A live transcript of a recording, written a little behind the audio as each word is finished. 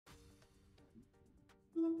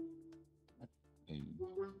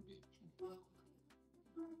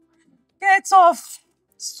lights off.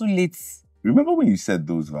 It's too late. Remember when you said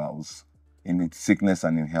those vows? In sickness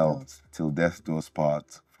and in health, till death do us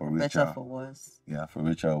part, for richer. Better for worse. Yeah, for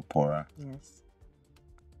richer or poorer. Yes.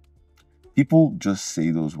 People just say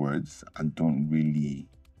those words and don't really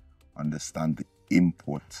understand the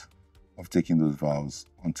import of taking those vows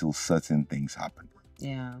until certain things happen.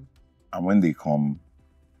 Yeah. And when they come,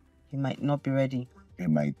 You might not be ready. it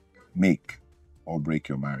might make or break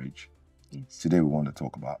your marriage. Yes. Today we want to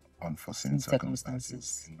talk about unforeseen Circumstances.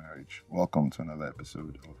 circumstances in marriage. Welcome to another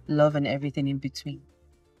episode of Love and everything in between.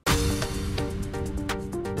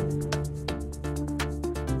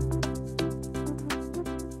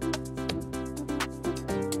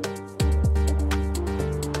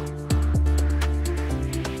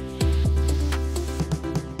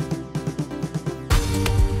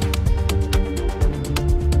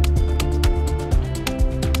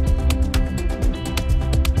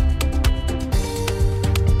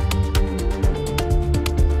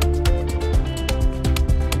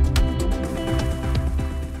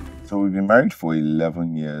 So we've been married for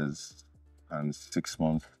 11 years and 6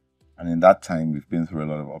 months. And in that time, we've been through a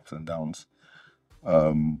lot of ups and downs.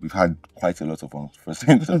 We've had quite a lot of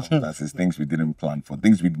unforeseen circumstances, things we didn't plan for,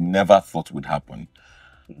 things we never thought would happen,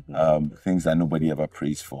 things that nobody ever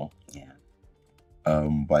prays for. Yeah.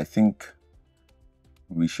 But I think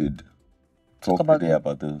we should talk about today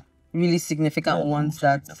about the Really significant ones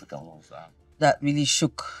that significant ones really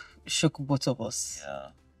shook both of us.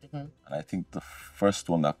 yeah. Mhm. And I think the first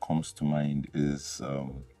one that comes to mind is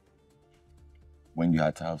when you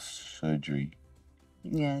had to have surgery.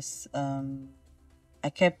 Yes. I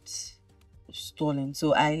kept stalling.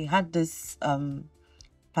 So I had this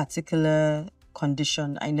particular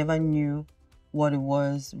condition. I never knew what it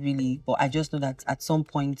was really, but I just know that at some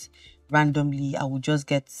point, randomly, I would just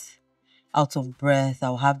get out of breath.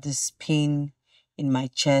 I'll have this pain in my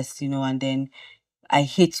chest, and then I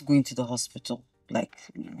hate going to the hospital. Like,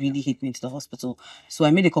 really hate going to the hospital. So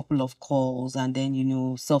I made a couple of calls, and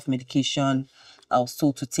then, self-medication. I was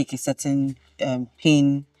told to take a certain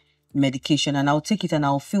pain medication, and I'll take it and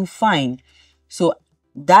I'll feel fine. So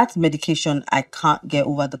that medication I can't get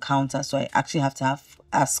over the counter, so I actually have to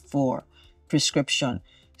ask for prescription.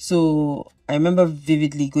 So I remember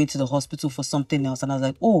vividly going to the hospital for something else, and I was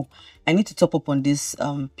like, oh, I need to top up on this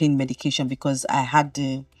pain medication because I had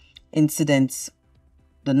the incident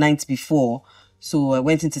the night before. So I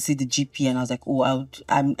went in to see the GP, and I was like, oh,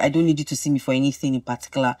 I don't need you to see me for anything in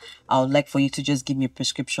particular. I would like for you to just give me a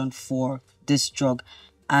prescription for this drug.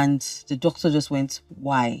 And the doctor just went,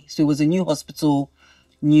 why? So it was a new hospital,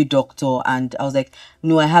 new doctor. And I was like,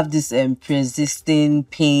 no, I have this pre-existing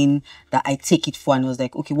pain that I take it for. And I was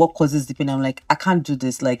like, okay, what causes the pain? I'm like, I can't do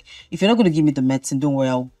this. Like, if you're not going to give me the medicine, don't worry,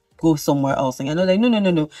 I'll go somewhere else. And I was like,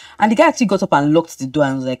 no. And the guy actually got up and locked the door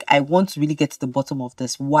and was like, I want to really get to the bottom of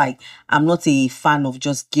this. Why? I'm not a fan of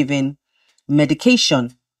just giving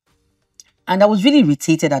medication. And I was really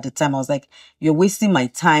irritated at the time. I was like, you're wasting my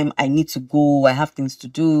time. I need to go. I have things to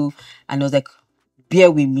do. And I was like,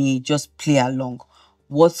 bear with me. Just play along.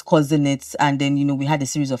 What's causing it? And then, we had a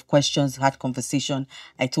series of questions, had conversation.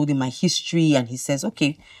 I told him my history, and he says,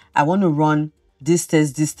 okay, I want to run this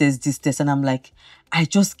test. And I'm like, I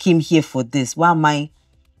just came here for this. Why am I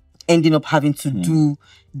ending up having to do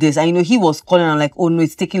this? And he was calling. I'm like, oh no,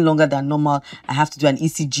 it's taking longer than normal. I have to do an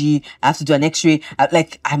ECG. I have to do an X-ray.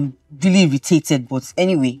 I'm really irritated, but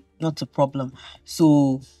anyway, not a problem.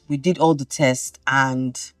 So we did all the tests,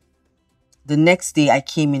 and the next day I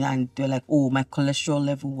came in and they're like, oh, my cholesterol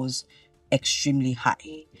level was extremely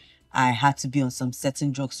high. I had to be on some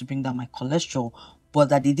certain drugs to bring down my cholesterol, but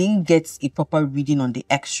that they didn't get a proper reading on the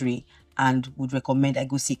X-ray and would recommend I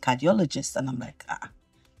go see a cardiologist. And I'm like,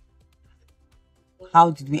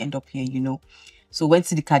 how did we end up here, So went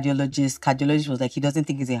to the cardiologist. Cardiologist was like, he doesn't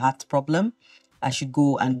think it's a heart problem. I should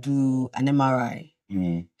go and do an MRI.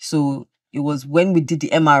 So it was when we did the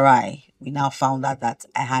MRI, we now found out that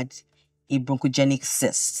I had a bronchogenic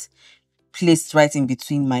cyst placed right in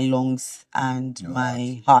between my lungs and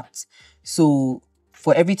my heart. So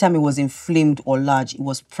for every time it was inflamed or large, it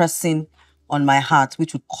was pressing on my heart,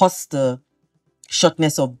 which would cause the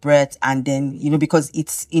shortness of breath. And then, because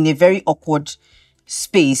it's in a very awkward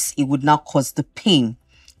space, it would now cause the pain.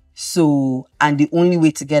 So, and the only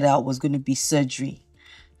way to get out was going to be surgery.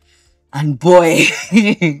 And boy,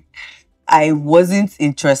 I wasn't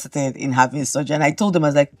interested in having surgery. And I told them, I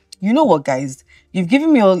was like, you know what, guys? You've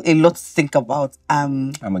given me a lot to think about.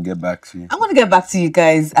 I'm going to get back to you. I'm going to get back to you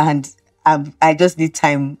guys. And I just need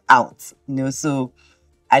time out, So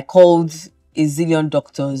I called a zillion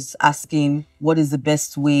doctors asking what is the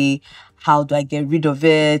best way, how do I get rid of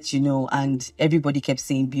it, and everybody kept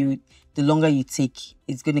saying, the longer you take,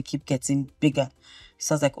 it's going to keep getting bigger.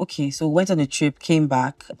 So I was like, okay. So went on a trip, came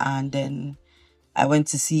back, and then I went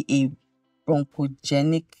to see a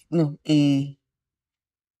bronchogenic, no, a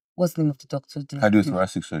what's the name of the doctor?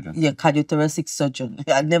 Cardiothoracic surgeon. Yeah, cardiothoracic surgeon.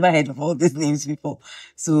 I'd never heard of all these names before.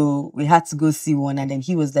 So we had to go see one, and then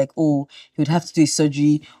he was like, oh, he would have to do a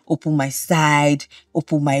surgery, open my side,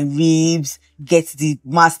 open my ribs, get the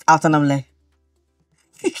mass out. And I'm like,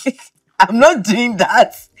 I'm not doing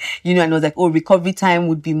that. You know, and I was like, oh, recovery time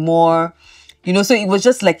would be more, you know, so it was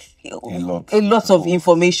just like a lot of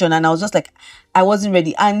information. And I was just like, I wasn't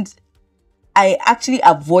ready. And I actually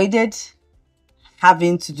avoided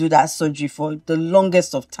having to do that surgery for the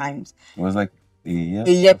longest of times. It was like a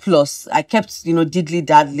year plus. I kept, you know, diddly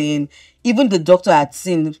daddling. Even the doctor I had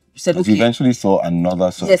seen said, okay. He eventually saw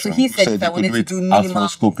another surgeon. Yeah, so he said if I wanted to do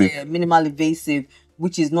minimal invasive,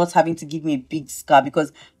 which is not having to give me a big scar,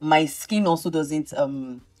 because my skin also doesn't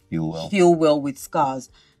heal well with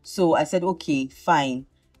scars. So I said, okay, fine.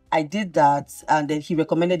 I did that, and then he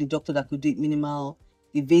recommended the doctor that could do it minimal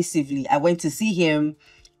invasively. I went to see him,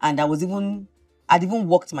 and I'd even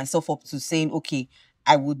walked myself up to saying, okay,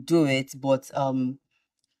 I would do it, but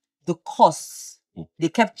the costs, they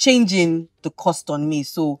kept changing the cost on me.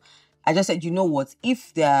 So I just said, you know what,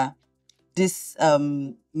 if they're this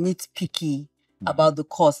nitpicky about the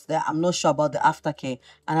cost, that I'm not sure about the aftercare,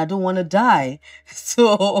 and I don't want to die.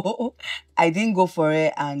 So I didn't go for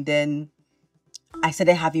it, and then I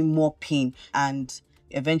started having more pain, and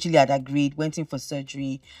eventually I'd agreed, went in for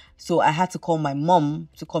surgery. So I had to call my mom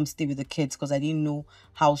to come stay with the kids because I didn't know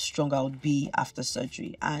how strong I would be after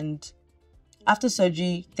surgery. And after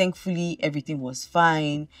surgery, thankfully, everything was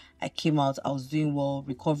fine. I came out, I was doing well,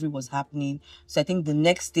 recovery was happening. So I think the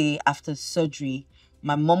next day after surgery,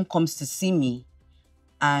 my mom comes to see me,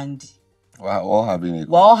 and we're all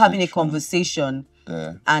having a conversation.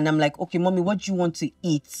 Yeah. And I'm like, okay, mommy, what do you want to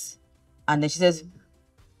eat? And then she says,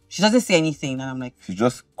 she doesn't say anything. And I'm like, she's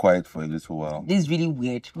just quiet for a little while. This is really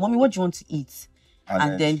weird. Mommy, what do you want to eat?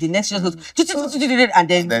 And then the next she just goes, and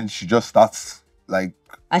then she just starts like,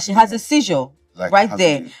 and she has a seizure right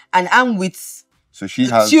there. And I'm with, so she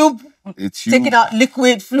has tube taking out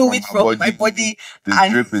liquid fluid from my body. The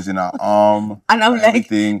drip is in her arm. And I'm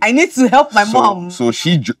everything. Like, I need to help my mom. So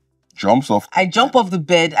she jumps off. I jump off the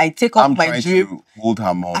bed. I take off my drip. To hold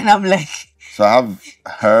her mom. And I'm like, so I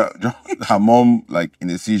have her mom like in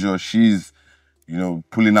a seizure. She's, you know,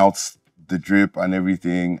 pulling out the drip and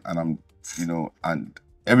everything. And I'm, you know, and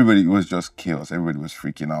everybody, it was just chaos. Everybody was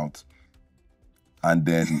freaking out. And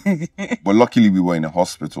then, but luckily we were in a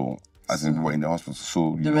hospital. As in, we were in the hospital.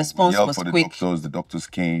 So the response was for quick. The doctors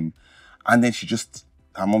came. And then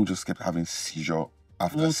her mom just kept having seizure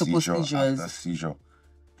after seizure after seizure.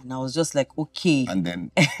 And I was just like, okay. And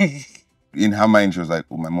then in her mind, she was like,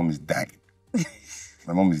 oh, my mom is dying.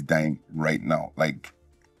 My mom is dying right now. Like,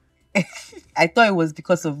 I thought it was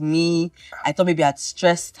because of me. I thought maybe I'd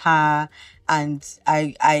stressed her, and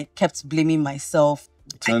I kept blaming myself.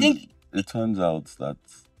 It turns out that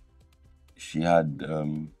she had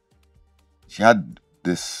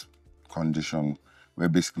this condition where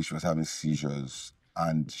basically she was having seizures,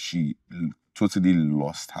 and she totally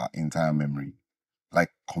lost her entire memory.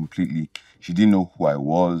 Like, completely. She didn't know who I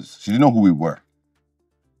was. She didn't know who we were.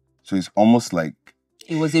 So it's almost like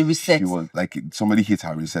it was a reset. She was like somebody hit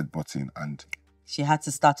her reset button, and she had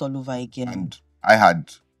to start all over again. And I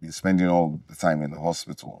had been spending all the time in the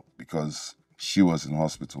hospital because she was in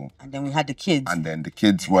hospital. And then we had the kids. And then the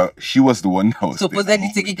kids she was the one that was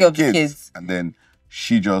supposedly taking care of the kids. And then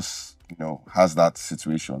she just, you know, has that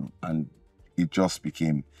situation, and it just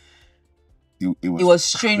became it was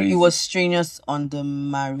strange. It was strenuous on the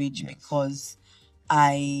marriage, yes, because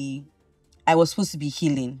I was supposed to be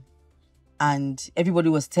healing, and everybody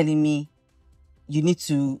was telling me, you need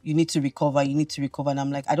to recover, you need to recover. And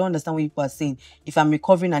I'm like, I don't understand what people are saying. If I'm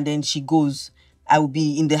recovering and then she goes, I will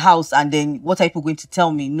be in the house, and then what are people going to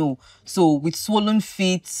tell me? No. So with swollen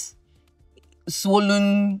feet,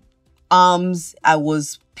 swollen arms, I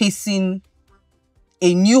was pacing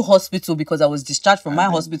a new hospital because I was discharged from my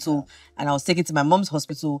hospital, and I was taken to my mom's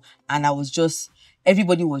hospital, and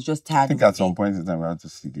everybody was just tired. I think at some point in time we had to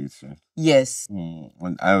see this. Right? Yes.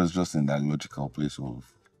 When I was just in that logical place of,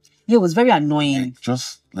 yeah, it was very annoying.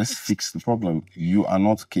 Just let's fix the problem. You are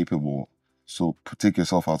not capable, so take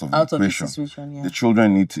yourself out of the equation. Situation, yeah. The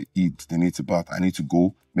children need to eat, they need to bath. I need to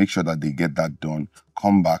go, make sure that they get that done.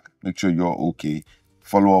 Come back, make sure you're okay.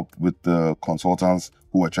 Follow up with the consultants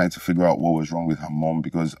who were trying to figure out what was wrong with her mom,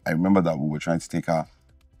 because I remember that we were trying to take her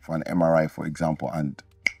for an MRI, for example, and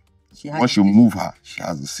once you move her, she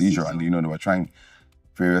has a seizure, and you know they were trying.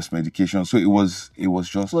 various medications. So it was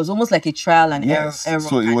just, It was almost like a trial and error.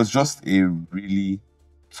 So it was just a really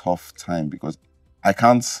tough time because I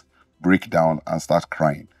can't break down and start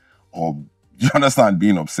crying or, you understand,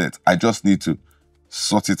 being upset. I just need to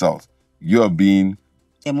sort it out. You're being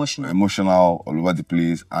emotional all over the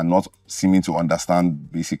place and not seeming to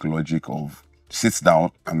understand basic logic of sit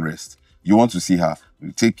down and rest. You want to see her,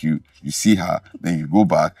 you take you see her, then you go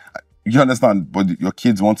back. You understand? But your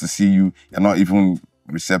kids want to see you. You're not even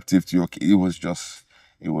receptive to your kid.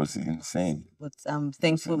 It was insane. But I'm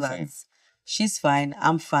thankful that she's fine,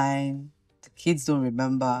 I'm fine. The kids don't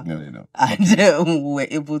remember. No, they don't. And we were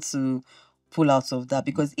able to pull out of that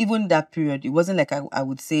because even that period, it wasn't like I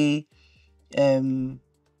would say,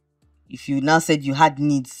 if you now said you had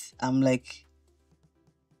needs, I'm like,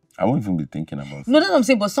 I won't even be thinking about no, that's what I'm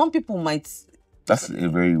saying. But some people might. That's a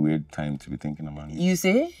very weird time to be thinking about it. You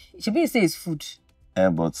say? Should you say it's food? Yeah,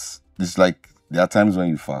 but it's like there are times when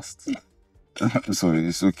you fast. So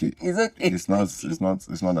it's okay. It's okay. It's not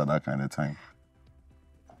at that kind of time.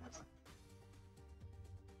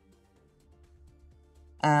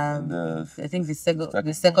 I think the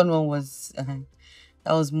second one was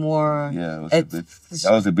that was more. Yeah,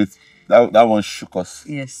 that was a bit. That one shook us.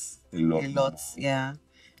 Yes, a lot. Yeah.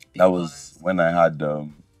 That was when I had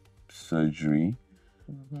surgery.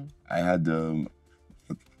 Mm-hmm. I had a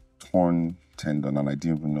torn tendon, and I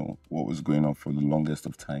didn't even know what was going on for the longest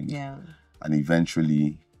of time. Yeah. And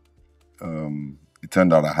eventually, it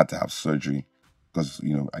turned out I had to have surgery because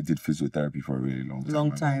I did physiotherapy for a really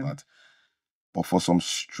long time. But for some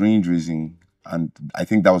strange reason, and I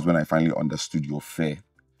think that was when I finally understood your fear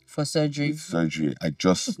for surgery. I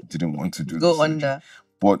just didn't want to do go under.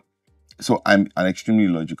 But so I'm an extremely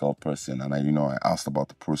logical person, and I asked about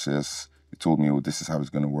the process. It told me, this is how it's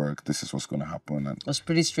going to work. This is what's going to happen. And it was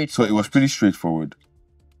pretty straightforward. So it was pretty straightforward.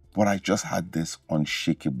 But I just had this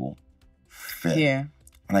unshakable fear. Yeah.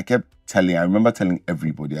 And I remember telling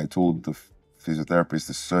everybody, I told the physiotherapist,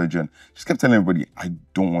 the surgeon, just kept telling everybody, I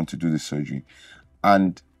don't want to do this surgery.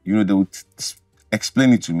 And, they would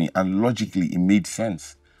explain it to me, and logically it made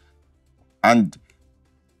sense. And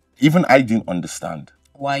even I didn't understand.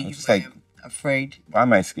 Why you were afraid? Why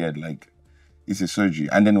am I scared? Like, it's a surgery.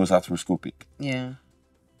 And then it was arthroscopic. Yeah.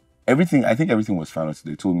 I think everything was fine. So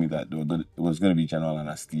they told me that it was going to be general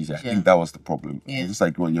anesthesia. I think that was the problem. Yeah. It was just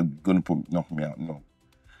like, well, you're going to knock me out. No.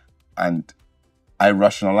 And I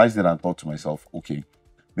rationalized it and thought to myself, okay,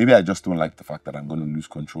 maybe I just don't like the fact that I'm going to lose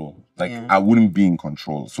control. Like, I wouldn't be in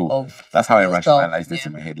control. So that's how I rationalized it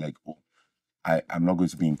in my head. Like, I'm not going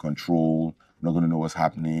to be in control. I'm not going to know what's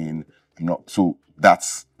happening. So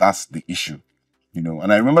that's the issue,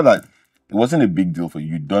 And I remember that it wasn't a big deal for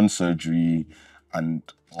you. You'd done surgery and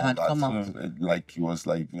all that. So, like, it was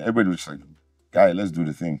like, everybody was like, guy, let's do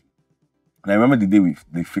the thing. And I remember the day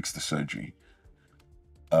they fixed the surgery.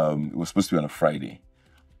 It was supposed to be on a Friday.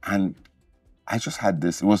 And I just had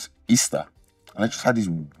this, it was Easter. And I just had this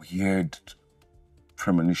weird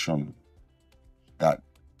premonition that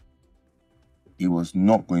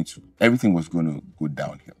everything was going to go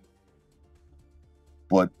downhill.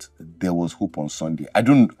 But there was hope on Sunday.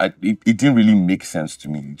 It didn't really make sense to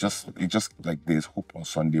me. It just like there's hope on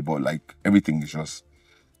Sunday, but like everything is just,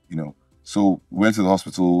 So we went to the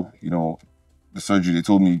hospital, the surgery, they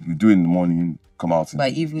told me, you do it in the morning, come out. By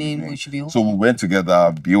evening, we should be home. So we went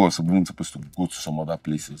together. BO was supposed to go to some other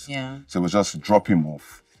places. Yeah. So it was just drop him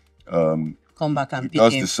off. Come back and pick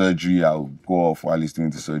him. He does the surgery, I'll go off while he's doing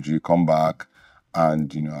the surgery, come back,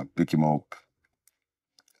 and, I'll pick him up.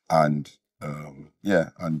 And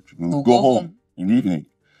and we'll go home in the evening.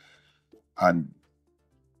 And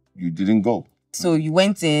you didn't go. So you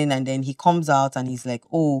went in, and then he comes out and he's like,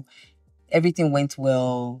 oh, everything went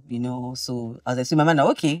well, So I was like, so my man,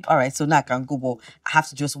 okay, all right, so now I can go, but I have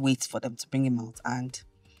to just wait for them to bring him out. And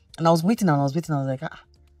I was waiting, I was like,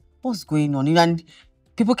 what's going on? And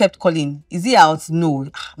people kept calling, is he out? No,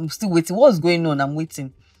 I'm still waiting. What's going on? I'm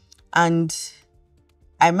waiting. And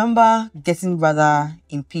I remember getting rather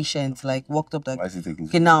impatient, like walked up like,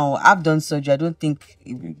 okay, now I've done surgery. I don't think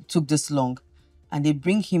it took this long. And they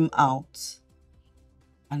bring him out,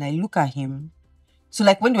 and I look at him. So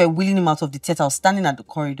like when they were wheeling him out of the theater, I was standing at the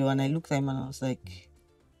corridor, and I looked at him and I was like,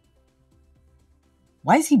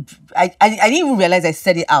 why is he... I didn't even realize I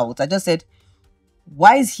said it out. I just said,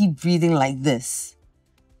 why is he breathing like this?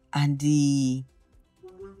 And the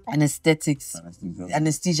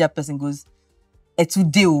anesthesia person goes,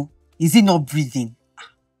 Etudeo, is he not breathing?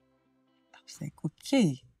 I was like,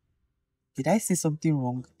 okay. Did I say something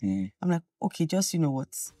wrong? I'm like, okay, just,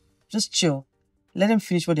 what? Just chill. Let them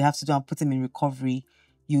finish what they have to do and put him in recovery.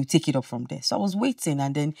 you take it up from there. So I was waiting,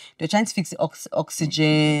 and then they're trying to fix the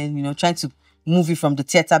oxygen, you know, trying to move you from the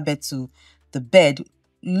theater bed to the bed.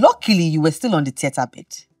 Luckily, you were still on the theater bed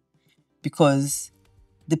because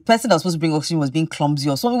the person that was supposed to bring oxygen was being clumsy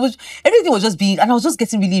or something. Everything was just being, and I was just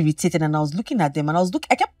getting really irritated, and I was looking at them, and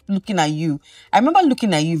I kept looking at you. I remember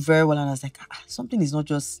looking at you very well, and I was like, something is not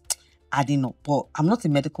just adding up. But I'm not a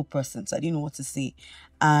medical person, so I didn't know what to say.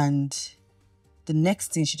 And the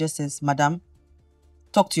next thing she just says, Madam,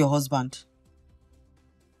 talk to your husband.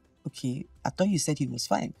 Okay, I thought you said he was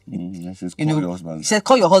fine. Your husband. She said,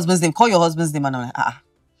 call your husband's name. Call your husband's name. And I'm like,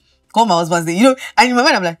 call my husband's name. You know, and in my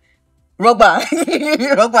mind, I'm like, Rogba.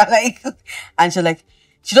 Rogba, like. And she's like,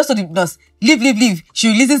 she just told the nurse, leave. She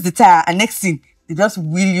releases the tire, and next thing, they just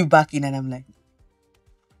wheel you back in. And I'm like,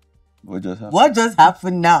 what just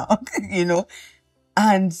happened now? You know?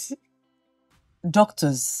 And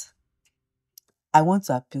doctors, I want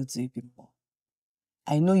to appeal to you people.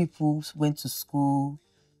 I know you people went to school,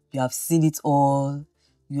 you have seen it all,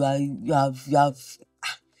 you have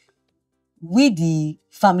we the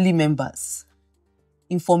family members,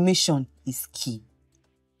 information is key.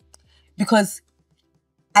 Because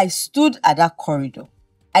I stood at that corridor.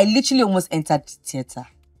 I literally almost entered the theater.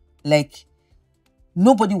 Like,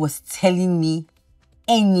 nobody was telling me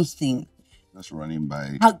anything. Just running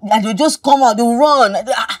by. And they'll just come out, they'll run.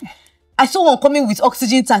 I saw one coming with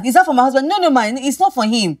oxygen tank. Is that for my husband? No, man, it's not for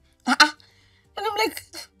him. And I'm like,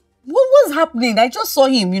 what was happening? I just saw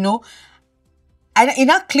him, you know. And it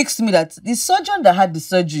now clicks to me that the surgeon that had the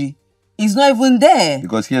surgery is not even there.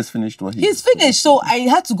 Because he has finished what he's finished. So I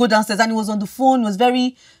had to go downstairs, and he was on the phone. He was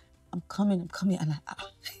very, I'm coming. And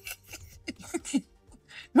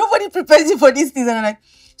nobody prepares you for these things. And I'm like,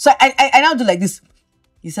 so I now do like this.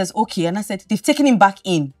 He says, okay. And I said, they've taken him back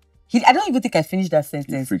in. I don't even think I finished that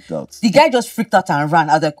sentence. He freaked out. The guy just freaked out and ran.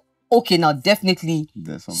 I was like, okay, now definitely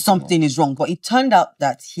something is wrong. But it turned out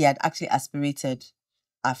that he had actually aspirated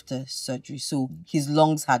after surgery. So his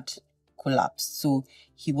lungs had collapsed. So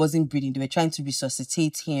he wasn't breathing. They were trying to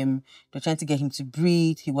resuscitate him. They were trying to get him to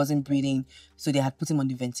breathe. He wasn't breathing. So they had put him on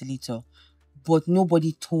the ventilator. But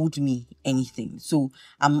nobody told me anything. So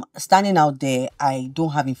I'm standing out there. I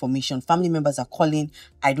don't have information. Family members are calling.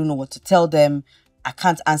 I don't know what to tell them. I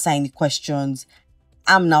can't answer any questions.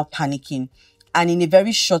 I'm now panicking. And in a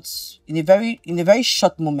very short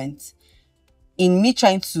moment, in me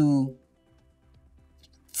trying to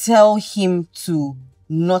tell him to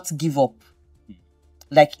not give up,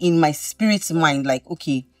 like in my spirit's mind, like,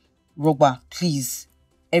 okay, Rogba, please,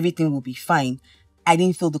 everything will be fine. I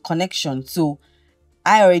didn't feel the connection. So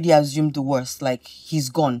I already assumed the worst, like he's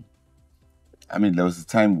gone. I mean, there was a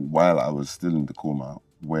time while I was still in the coma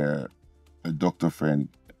where a doctor friend,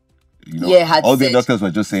 you know, all the doctors were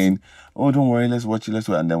just saying, oh, don't worry, let's watch it,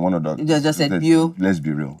 and then one of the doctors just said, let's be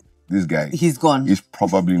real, this guy, he's gone. He's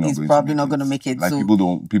probably not going to make it. Like, so,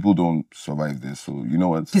 people don't survive this. So you know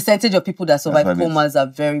what? Percentage of people that survive comas are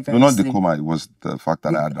very, very not slim. the coma, it was the fact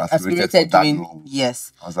that I had aspirated for that role.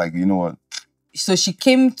 Yes. I was like, you know what? So she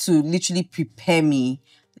came to literally prepare me,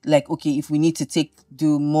 like, okay, if we need to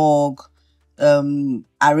do morgue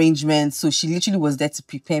arrangements. So she literally was there to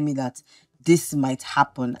prepare me that this might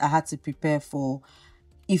happen. I had to prepare for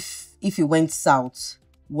if it went south,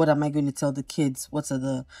 what am I going to tell the kids? What are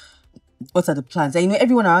the plans? And you know,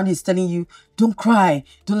 everyone around you is telling you, don't cry,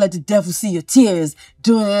 don't let the devil see your tears.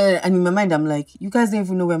 And in my mind, I'm like, you guys don't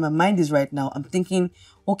even know where my mind is right now. I'm thinking,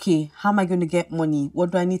 okay, how am I going to get money? What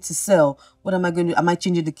do I need to sell? What am I going to, am I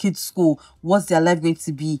changing the kids' school? What's their life going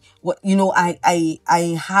to be? What, you know,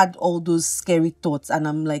 I had all those scary thoughts, and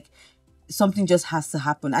I'm like, something just has to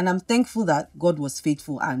happen. And I'm thankful that God was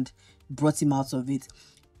faithful and brought him out of it.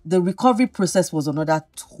 The recovery process was another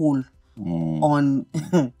toll on,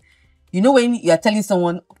 you know, when you're telling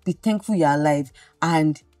someone, be thankful you're alive,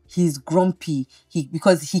 and he's grumpy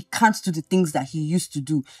because he can't do the things that he used to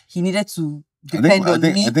do. He needed to depend on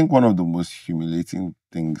me. I think one of the most humiliating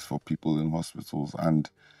things for people in hospitals, and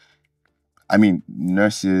I mean,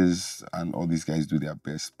 nurses and all these guys do their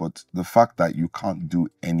best, but the fact that you can't do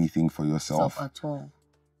anything for yourself at all,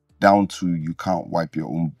 down to you can't wipe your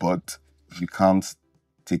own butt, you can't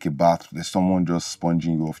take a bath, there's someone just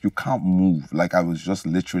sponging you off, you can't move. Like, I was just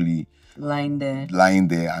literally lying there,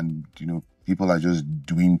 and you know, people are just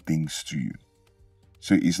doing things to you.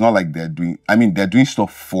 So it's not like they're doing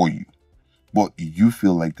stuff for you, but you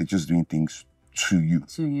feel like they're just doing things to you.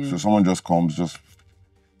 So someone just comes,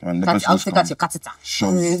 and the person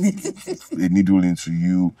shoves a needle into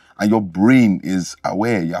you, and your brain is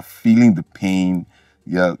aware, you're feeling the pain,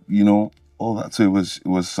 you know, all that. So it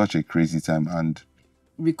was such a crazy time, and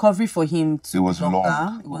recovery for him it was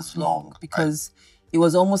long. It was long because It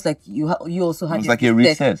was almost like you also had It was like a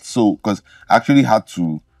reset. So, because I actually had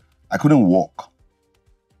to, I couldn't walk.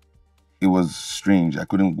 It was strange. I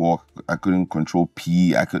couldn't walk. I couldn't control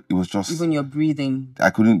pee. It was just... Even your breathing.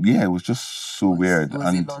 I couldn't, yeah, it was just so weird. It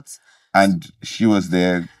was a lot. And she was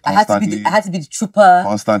there constantly. I had to be the trooper.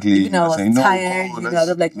 Constantly. Even I was saying, tired. No, I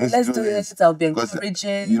was like, let's do it. I'll be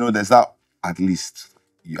encouraging. You know, there's that, at least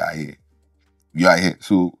you are here. You are here.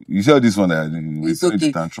 So you saw this one that it's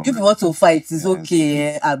okay. If you want to fight, it's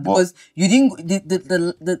okay. Because you didn't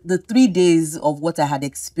the 3 days of what I had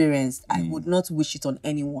experienced, I would not wish it on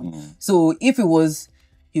anyone. So if he was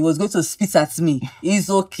going to spit at me, it's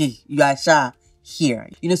okay. You are sure here.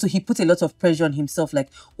 You know, so he put a lot of pressure on himself, like,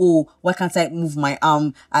 oh, why can't I move my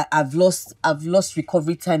arm? I've lost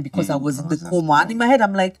recovery time because I was in the coma. And in my head,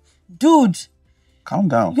 I'm like, dude, calm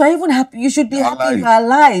down. You are even happy. You should be happy you're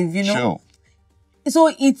alive, you know. Sure.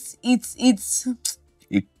 So it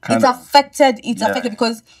affected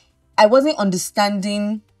because I wasn't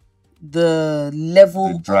understanding the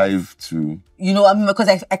level, the drive to, you know, I mean, because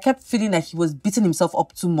I kept feeling like he was beating himself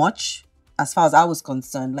up too much as far as I was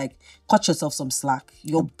concerned. Like, cut yourself some slack.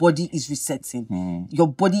 Your body is resetting. Your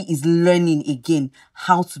body is learning again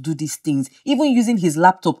how to do these things. Even using his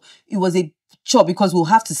laptop, it was a chore because we'll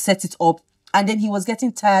have to set it up, and then he was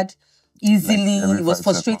getting tired easily. It was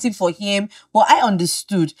frustrating for him, but I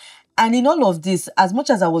understood. And in all of this, as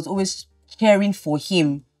much as I was always caring for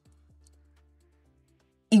him,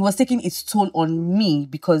 it was taking its toll on me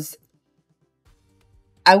because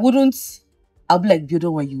I'll be like,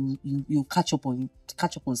 don't worry, you catch up on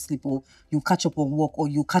sleep, or you catch up on work, or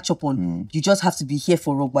you catch up on you just have to be here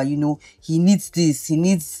for Rogba. You know, he needs this,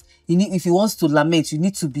 if he wants to lament, you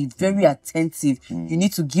need to be very attentive. You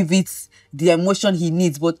need to give it the emotion he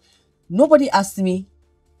needs. But nobody asked me,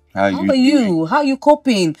 how are you? How are you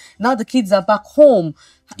coping? Now the kids are back home.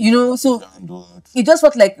 You know, so it just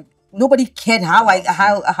felt like nobody cared how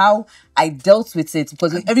I dealt with it,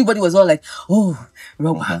 because everybody was all like, oh,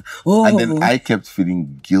 Rogba, oh. And then I kept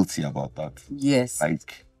feeling guilty about that. Yes.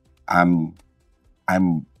 Like, I'm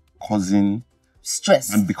causing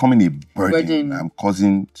stress. I'm becoming a burden. I'm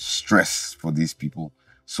causing stress for these people.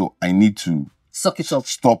 So I need to suck it up.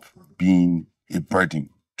 Stop being a burden.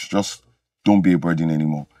 Just don't be a burden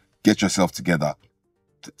anymore. Get yourself together.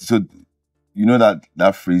 So, you know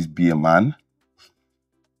that phrase, be a man?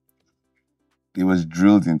 It was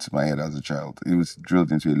drilled into my head as a child. It was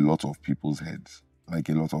drilled into a lot of people's heads. Like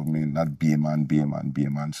a lot of men, that be a man, be a man, be a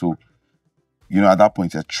man. So, you know, at that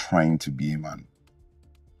point, you're trying to be a man.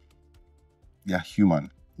 You're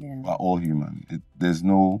human. Yeah. We're all human. There's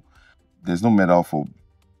no medal for...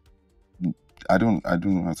 I don't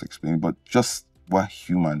know how to explain it, but just we're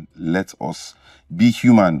human. Let us be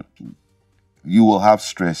human. You will have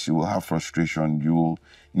stress. You will have frustration. You will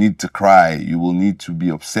need to cry. You will need to be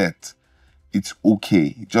upset. It's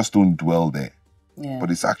okay. Just don't dwell there. Yeah.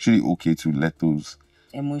 But it's actually okay to let those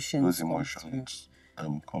emotions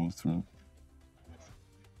come through.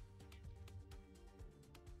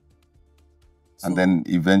 So, and then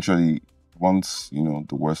eventually, once, you know,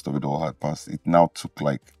 the worst of it all had passed, it now took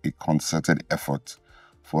like a concerted effort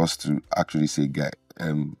for us to actually say, guy,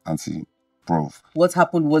 Auntie, bro, what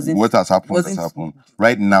happened wasn't... What has happened has happened.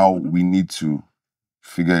 Right now, we need to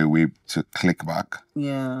figure a way to click back.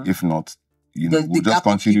 Yeah. If not, you know, we'll just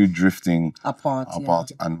continue drifting apart, yeah.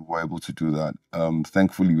 And we're able to do that.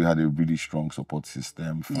 Thankfully, we had a really strong support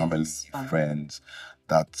system, family, friends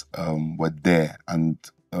that were there, and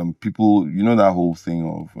people, you know, that whole thing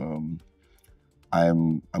of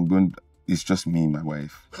it's just me and my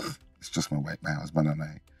wife. It's just my husband and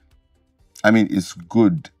I. I mean, it's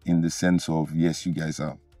good in the sense of, yes, you guys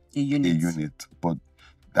are a unit, but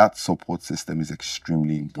that support system is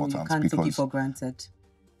extremely important. You can't take it for granted.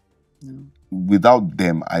 No. Without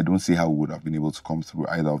them, I don't see how we would have been able to come through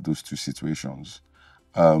either of those two situations.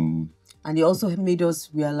 And they also made us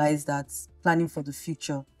realize that planning for the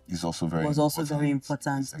future is also very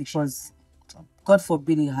important because God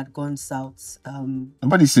forbid it had gone south.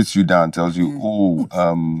 Nobody sits you down and tells you,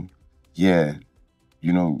 yeah,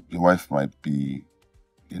 you know, your wife might be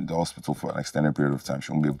in the hospital for an extended period of time.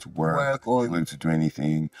 She won't be able to work or be able to do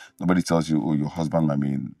anything. Nobody tells you, oh, your husband might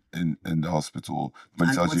be in the hospital.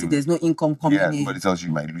 Nobody tells you there's no income coming in. Nobody tells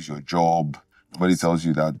you might lose your job. Nobody tells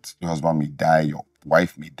you that your husband may die, your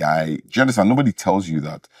wife may die. Do you understand? Nobody tells you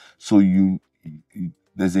that. So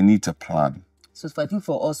there's a need to plan. So I think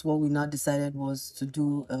for us, what we now decided was to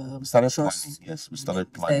do... started planning. Yes, we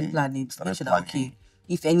started planning. Okay,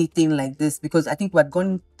 if anything like this, because I think we had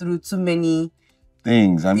gone through too many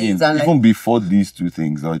things. I mean, even before these two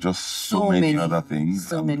things, there were just so many other things.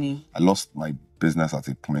 So many. I lost my business at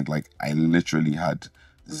a point. Like I literally had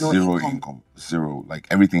No zero income. income, zero. Like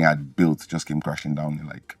everything I'd built just came crashing down in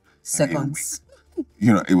like maybe a week. Seconds.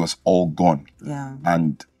 You know, it was all gone. Yeah.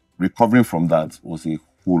 And recovering from that was a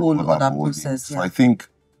whole other Other ball game. process. So Yeah. I think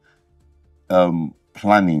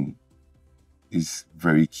planning is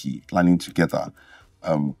very key. Planning together,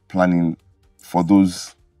 planning for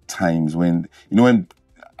those times when when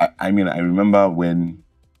I remember when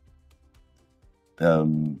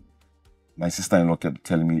my sister-in-law kept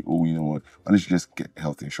telling me, "Oh, you know what? Why don't you just get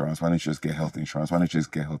health insurance? Why don't you just get health insurance? Why don't you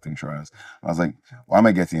just get health insurance?" I was like, "Why am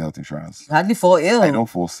I getting health insurance? You hardly fall ill. I don't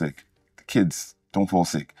fall sick. The kids don't fall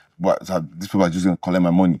sick. But these people are just going to collect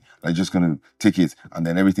my money. They're just going to take it, and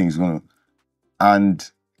then everything is going to." And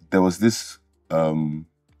there was this.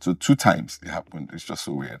 So 2 times it happened. It's just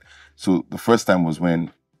so weird. So the first time was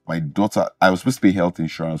when my daughter. I was supposed to pay health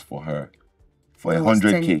insurance for her for It was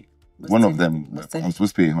 100K. One of them, was I was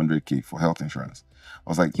supposed to pay 100K for health insurance. I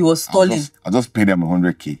was like, He was stalling. I just paid them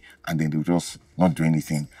 100K, and then they would just not do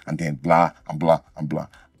anything, and then blah and blah and blah,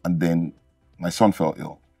 and then my son fell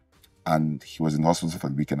ill, and he was in the hospital for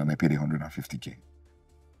the weekend, and I paid 150K.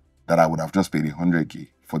 That I would have just paid 100K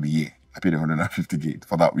for the year. I paid 150K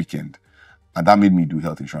for that weekend, and that made me do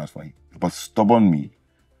health insurance for him. But stubborn me,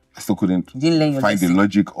 I still couldn't You didn't learn your find the lesson.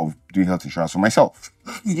 logic of doing health insurance for myself.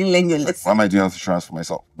 You didn't learn your Why lesson. am I doing health insurance for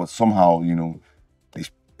myself? But somehow, they,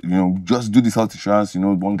 just do this health insurance.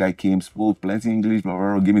 One guy came, spoke plenty English, blah,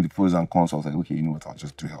 blah, blah, gave me the pros and cons. I was like, okay, you know what? I'll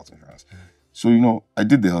just do health insurance. So, I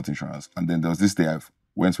did the health insurance. And then there was this day I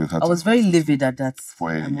went with her. I was very livid at that.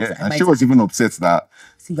 And she was even upset that.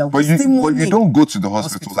 See, you're But wasting you money. don't go to the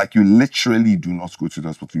hospital. Like, you literally do not go to the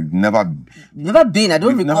hospital. You've never been. I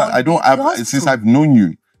don't recall. I don't have, since I've known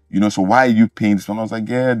you. So why are you paying this one? I was like,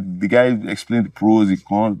 yeah, the guy explained the pros, the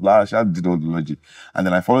cons, blah, she did all the logic. And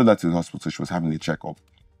then I followed that to the hospital. She was having a checkup.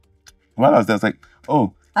 While I was there, I was like,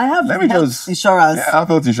 oh, I have let me health insurance. Yeah, I have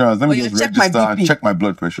health insurance. Let me you just check my register and BP. check my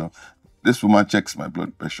blood pressure. This woman checks my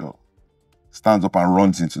blood pressure, stands up and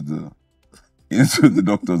runs into the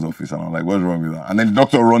doctor's office. And I'm like, what's wrong with that? And then the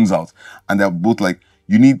doctor runs out. And they're both like,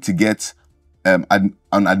 you need to get an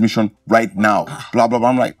admission right now. Blah, blah, blah.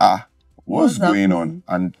 I'm like, what's going on?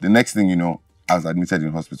 And the next thing you know, I was admitted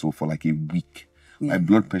in hospital for like a week. My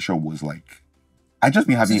blood pressure was like, I'd just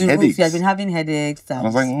been having headaches. You had been having headaches. And I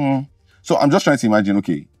was like, So I'm just trying to imagine,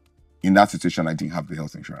 okay, in that situation, I didn't have the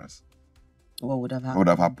health insurance. What would have happened? What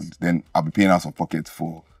would have happened? Then I'll be paying out of pocket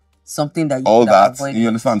for something that you all that. avoided. You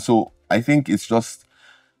understand? So I think it's just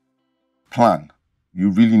plan.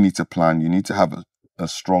 You really need to plan. You need to have a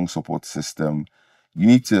strong support system. You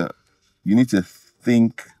need to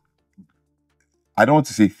think. I don't want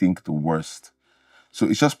to say think the worst. So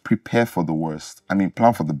it's just prepare for the worst. I mean,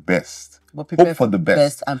 plan for the best. But prepare Hope for the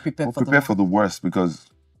best and prepare for the worst, because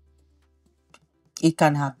it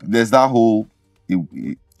can happen. there's that whole.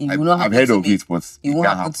 I've heard of it, but it won't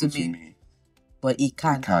happen to me. But it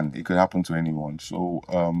can. It could happen to anyone. So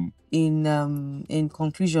in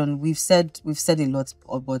conclusion, we've said a lot,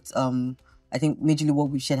 but I think majorly what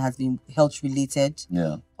we've shared has been health related.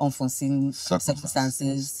 Yeah. Unforeseen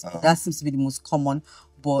circumstances. That seems to be the most common,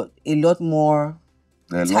 but a lot more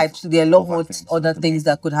there are a lot more other things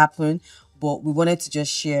that could happen. But we wanted to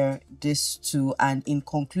just share this too. And in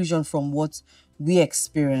conclusion, from what we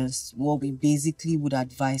experienced, what we basically would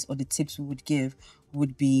advise, or the tips we would give,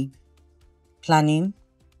 would be planning.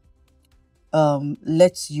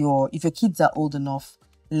 If your kids are old enough,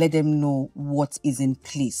 let them know what is in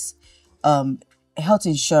place. Health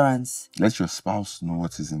insurance. Let your spouse know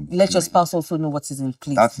what is in place. Let your spouse also know what is in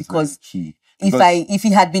place. That's because key. If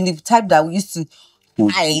he had been the type that we used to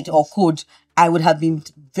hide or code, I would have been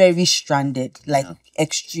very stranded,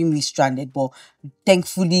 extremely stranded. But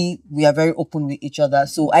thankfully, we are very open with each other.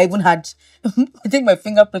 So I even had, I think my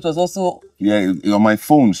fingerprint was also on my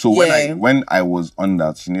phone. So when I was on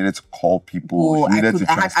that, she needed to call people. I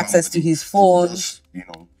had access to his phone.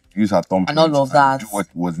 Use her thumbprint and all of that. Do what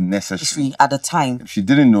was necessary at the time. If she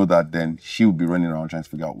didn't know that, then she would be running around trying to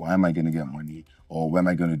figure out, why am I going to get money, or where am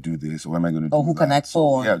I going to do this, or where am I going to do that? Or who can I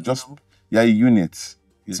call? Units.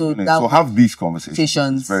 So have these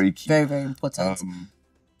conversations. It's very key. Very, very important.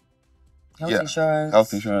 Health insurance.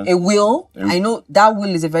 Health insurance. A will. I know that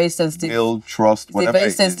will is a very sensitive. Will, trust, whatever. It's a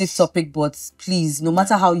very sensitive topic, but please, no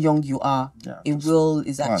matter how young you are, a will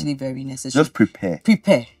is actually very necessary. Just prepare.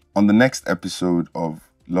 Prepare. On the next episode of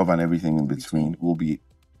Love and Everything in Between, we'll be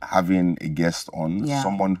having a guest on,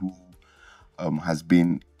 someone who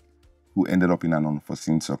who ended up in an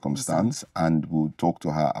unforeseen circumstance, and we'll talk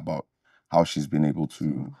to her about how she's been able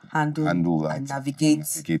to handle that and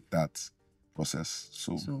navigate that process.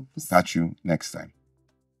 So catch you next time.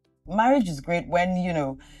 marriage is great when, you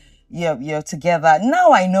know, you're together.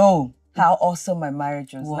 Now I know how awesome my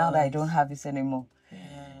marriage was. Now that I don't have this anymore.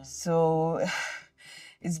 Yeah. So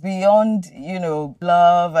it's beyond, you know,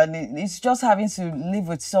 love, and it's just having to live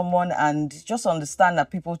with someone and just understand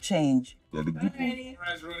that people change. Yeah, the good one.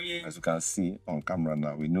 As you can see on camera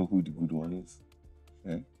now, we know who the good one is.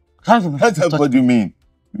 Yeah. What do you mean?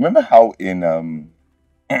 Remember how in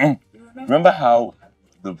remember how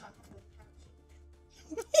the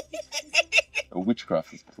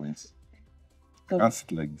witchcraft is prince? I can't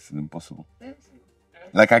sit like this, it's impossible.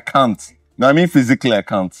 Like I can't. No, I mean physically I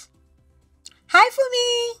can't. Hi,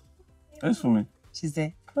 Fumi. That's for me. She's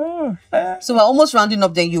there. Oh, So we're almost rounding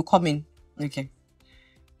up. Then you come in. Okay.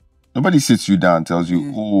 nobody sits you down and tells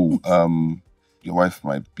you, oh, your wife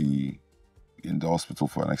might be in the hospital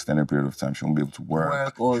for an extended period of time. She won't be able to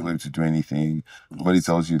work. She won't be able to do anything. Nobody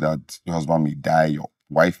tells you that your husband may die, your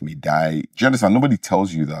wife may die. Do you understand? Nobody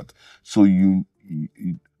tells you that. So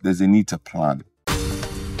there's a need to plan.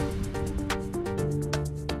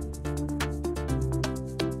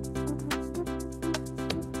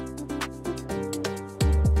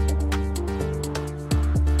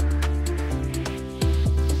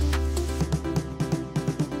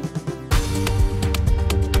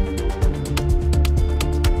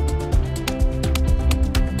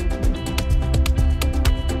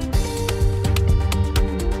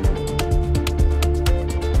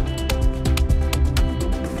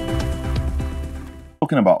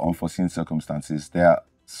 Talking about unforeseen circumstances, there are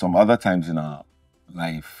some other times in our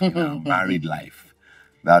life, in our married life,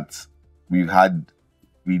 that we've had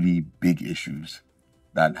really big issues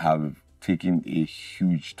that have taken a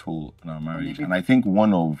huge toll on our marriage. And I think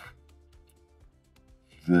one of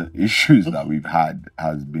the issues that we've had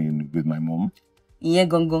has been with my mom. Yeah,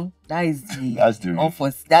 gong. That is the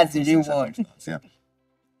That's the real one. Yeah.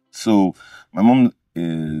 So my mom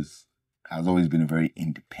has always been a very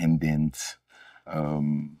independent,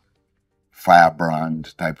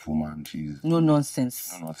 firebrand type woman. She's no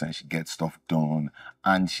nonsense. She gets stuff done,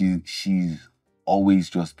 and she's always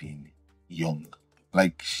just been young.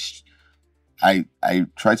 Like I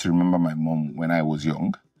try to remember my mom when I was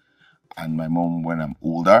young, and my mom when I'm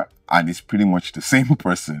older, and it's pretty much the same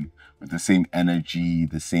person with the same energy,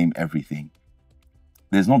 the same everything.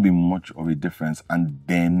 There's not been much of a difference, and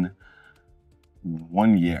then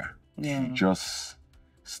one year she just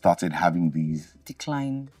started having these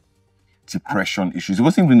depression issues. It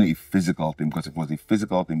wasn't even a physical thing, because if it was a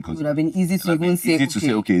physical thing, because it would have been easy to even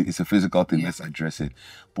say, okay, it's a physical thing, let's address it.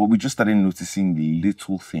 But we just started noticing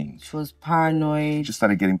little things. She was paranoid. She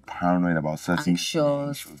started getting paranoid about certain things. She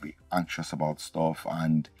would be anxious about stuff,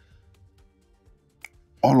 and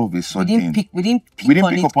all of a sudden we didn't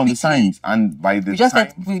pick up on the signs, and by the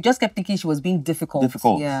time we just kept thinking she was being difficult.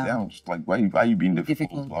 Yeah, I'm just like, why are you being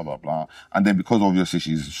difficult? Blah blah blah. And then because obviously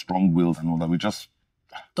she's strong-willed and all that, we just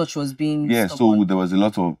thought she was being stubborn. So there was a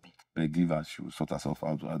lot of belief that she would sort herself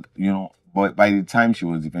out, you know. But by the time she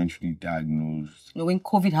was eventually diagnosed, when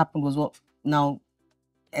COVID happened was what now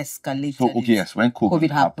escalated. So yes, when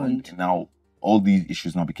COVID happened, now all these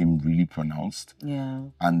issues now became really pronounced. Yeah.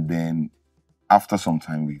 And then after some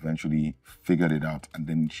time, we eventually figured it out, and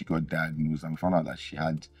then she got diagnosed, and we found out that she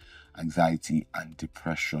had anxiety and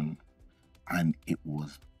depression, and it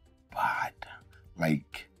was bad.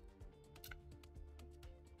 Like,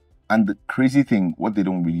 and the crazy thing, what they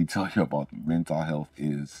don't really tell you about mental health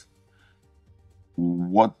is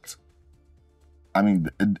the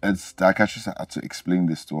psychiatrist had to explain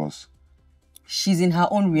this to us. She's in her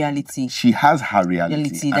own reality. She has her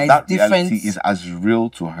reality. And that reality is as real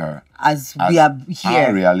to her as we are here.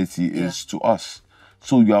 Our reality is to us.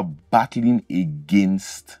 So you are battling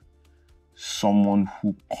against someone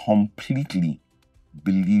who completely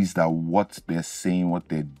believes that what they're saying, what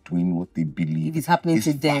they're doing, what they believe, if it's happening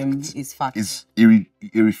to them, is fact. It's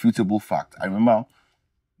irrefutable fact. I remember,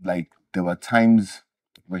 like, there were times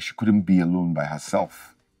where she couldn't be alone by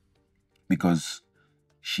herself because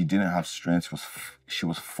she didn't have strength. She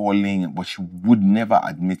was falling, but she would never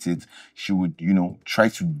admit it. She would, try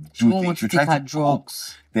to do things. She would try to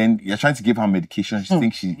drugs. Then you're trying to give her medication. She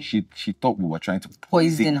thinks she thought we were trying to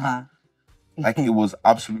poison her. Like, it was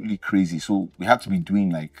absolutely crazy. So we had to be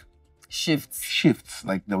doing like shifts.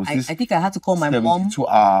 Like, there was this. I think I had to call my mom.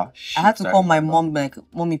 72-hour shift. I had to call my mom, like,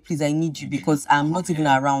 Mommy, please, I need you because I'm not even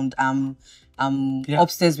around. I'm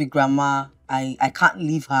upstairs with grandma. I can't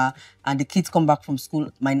leave her, and the kids come back from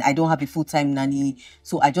school. I don't have a full-time nanny,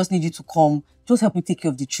 so I just need you to come. Just help me take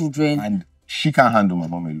care of the children. And she can't handle my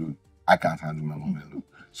mom alone. I can't handle my mom alone.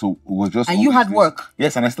 So it was just. And you had work.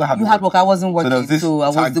 Yes, and I still had work. You had work. I wasn't working, so I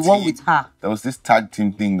was the one with her. There was this tag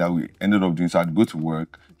team thing that we ended up doing. So I'd go to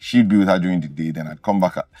work. She'd be with her during the day. Then I'd come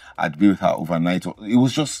back. I'd be with her overnight. It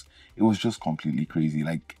was just completely crazy.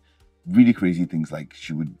 Like really crazy things. Like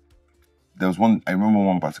she would. There was one. I remember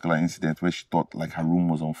one particular incident where she thought like her room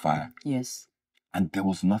was on fire. Yes. And there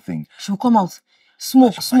was nothing. She would come out.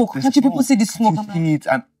 Smoke. Can't you people see the smoke? Can't you see it?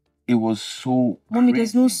 And it was so Mommy, crazy.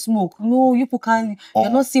 there's no smoke. No, you people can't. You're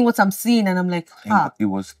not seeing what I'm seeing. And I'm like, It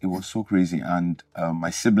was so crazy. And my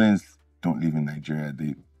siblings don't live in Nigeria.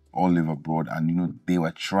 They all live abroad. And, they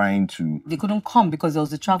were trying to... They couldn't come because there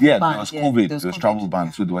was a travel ban. There was COVID. There was travel ban.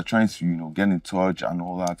 Yeah. So they were trying to, get in touch and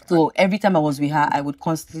all that. So every time I was with her, I would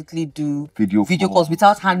constantly do video calls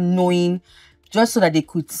without her knowing, just so that they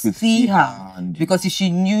could see her. Because if she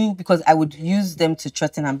knew, because I would use them to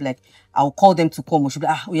threaten and be like, I'll call them to come. Or she'll be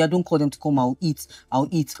like, don't call them to come. I'll eat.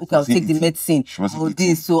 Okay, I'll take the medicine. I'll do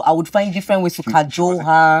this. So I would find different ways to cajole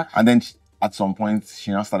her. And then at some point,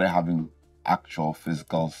 she now started having actual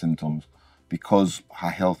physical symptoms because her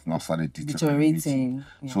health now started deteriorating.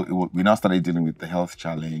 Yeah. So we now started dealing with the health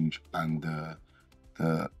challenge and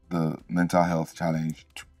the mental health challenge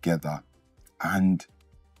together. And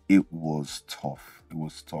it was tough. It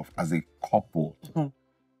was tough as a couple.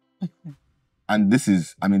 And this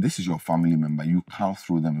is your family member. You can't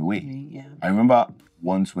throw them away. Yeah. I remember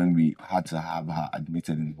once when we had to have her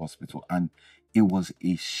admitted in the hospital, and it was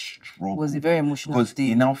a struggle. It was a very emotional because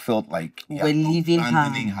day. it now felt like we're leaving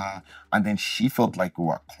her, and then she felt like we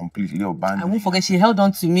were completely abandoned. I won't forget, she held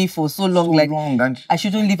on to me for so long, I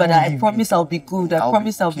shouldn't leave her. I promise I'll be good. I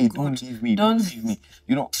promise I'll be good. Don't leave me. Don't leave me.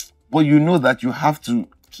 But that you have to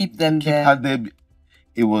keep them there. Her there.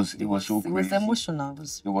 It was so crazy. It was emotional.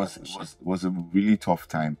 It was a really tough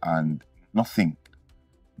time, and nothing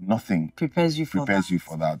prepares you for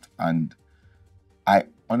that. And I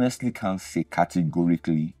honestly can't say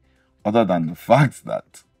categorically, other than the fact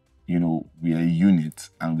that we are a unit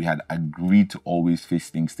and we had agreed to always face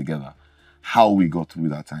things together, how we got through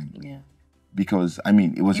that time. Yeah. Because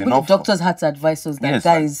it was even enough. The doctors had to advise us that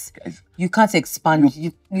guys, you can't expand.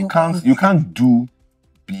 You can't do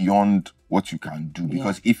beyond what you can do,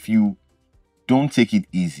 because if you don't take it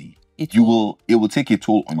easy, it will take a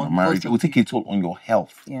toll on your marriage. It will take a toll on your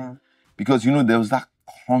health. Yeah. Because there was that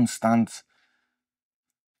constant.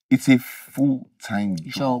 It's a full-time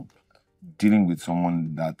job dealing with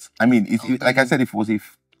someone that like I said, if it was a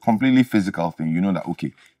completely physical thing, that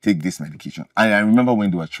okay, take this medication. I remember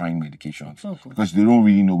when they were trying medications because they don't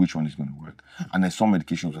really know which one is going to work, and then some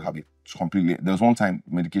medications will have it completely. There was one time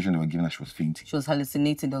medication they were giving her, she was fainting. She was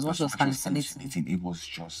hallucinating. There was one she was hallucinating. It was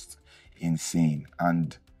just insane,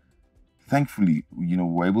 and thankfully, we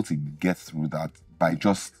were able to get through that by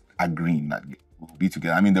just agreeing that we'll be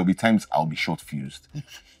together. There'll be times I'll be short-fused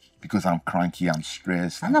because I'm cranky, I'm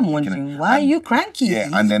stressed, and I'm wondering why are you cranky? Yeah,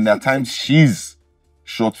 and then there are times she's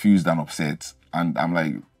short-fused and upset, and I'm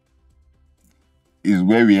like, is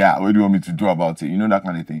where we are. What do you want me to do about it? That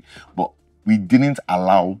kind of thing. But we didn't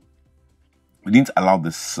allow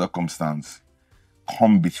the circumstance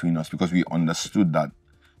come between us, because we understood that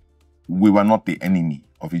we were not the enemy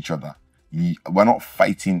of each other. We're not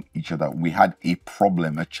fighting each other. We had a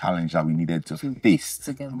problem, a challenge that we needed to face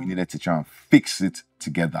together. We needed to try and fix it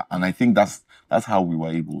together. And I think that's how we were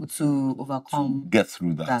able to overcome, to get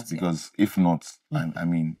through that. Because if not,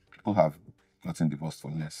 people have gotten divorced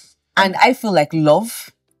for less. And I feel like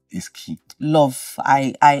love is key. Love.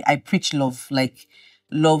 I preach love. Like,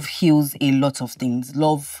 love heals a lot of things.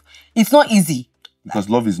 Love, it's not easy. Because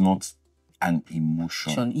love is not an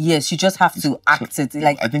emotion. Yes, you just have to act it.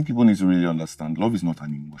 Like, I think people need to really understand, love is not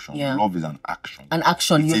an emotion. Yeah. Love is an action. An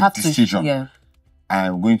action. It's you have decision. to. Yeah. I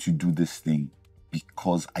am going to do this thing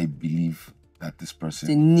because I believe that this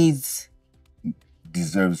person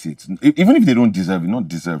deserves it. Even if they don't deserve it, not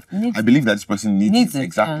deserve. I believe that this person needs it.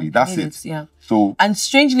 Exactly. That's it. Yeah. So, and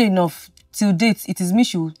strangely enough, till date, it is me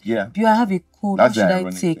who. Yeah. Do I have a cold? That's what should I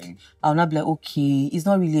take? Thing. I'll not be like, okay, it's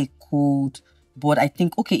not really a cold. But I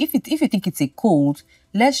think, okay, if you think it's a cold,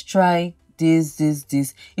 let's try this.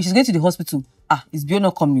 If she's going to the hospital, is Bio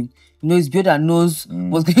not coming? It's Bio that knows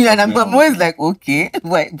what's going on. And I'm always like, okay,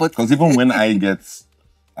 but because even when I get,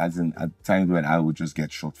 as in at times when I would just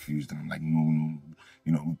get short fused, and I'm like,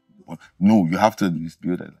 no, you have to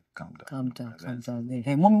Bio that. Calm down.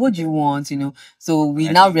 Hey, mommy, what do you want? So we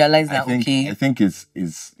now realize that, I think it's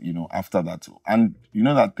after that, and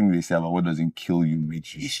that thing they say about what doesn't kill you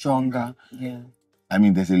makes you stronger. Yeah.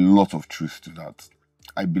 There's a lot of truth to that.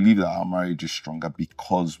 I believe that our marriage is stronger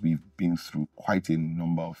because we've been through quite a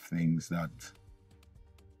number of things that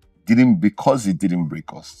because it didn't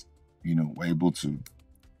break us. We're able to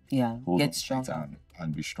hold get on stronger. tighter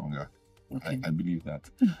and be stronger. Okay. I believe that.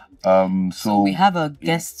 So we have a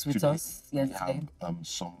guest with today us we yesterday. have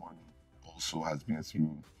someone also has been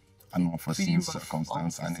through an unforeseen rough,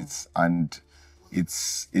 circumstance, unforeseen. and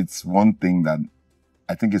it's one thing that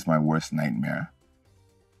I think is my worst nightmare,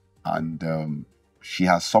 and she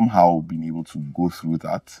has somehow been able to go through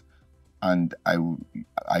that, and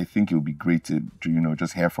I think it would be great to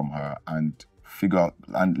just hear from her and figure out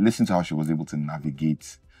and listen to how she was able to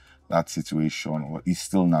navigate that situation, or is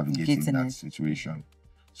still navigating that situation.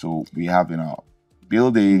 So we have in our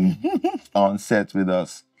building on set with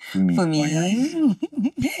us Fumi.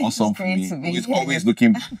 Awesome Fumi. Who's always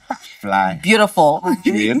looking fly. Beautiful.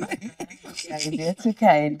 You're too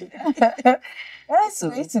kind. It's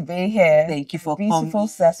great to be here. Thank you for beautiful coming.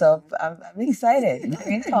 setup. I'm excited.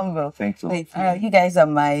 I'm humble. Thanks. You guys are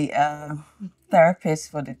my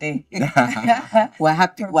therapist for the day. We're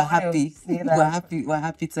happy. We're Promoted. happy. See that? We're happy. We're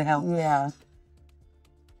happy to help. Yeah.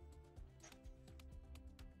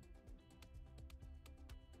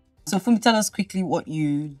 So, Fumi, tell us quickly what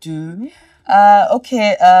you do.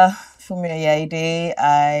 Okay. Fumi Oyaide.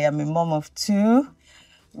 I am a mom of 2.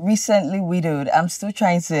 Recently widowed. I'm still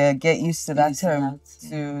trying to get used to that term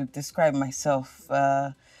to describe myself.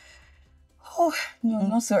 Oh no,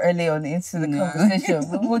 not so early on into the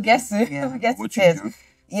conversation. We'll get to we'll get to it.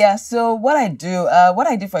 Yeah. So what I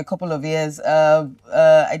did for a couple of years,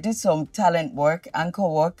 I did some talent work, anchor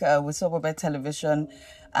work with Suburban Television,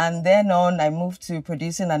 and then on I moved to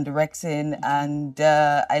producing and directing, and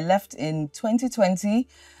I left in 2020.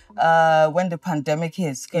 When the pandemic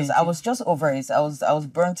hit, because I was just over it. I was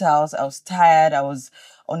burnt out. I was tired. I was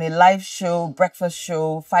on a live show, breakfast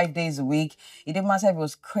show, 5 days a week. It didn't matter if it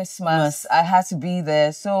was Christmas. I had to be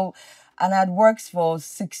there. So, and I'd worked for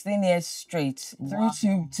 16 years straight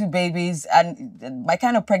through two babies. And my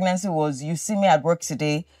kind of pregnancy was, you see me at work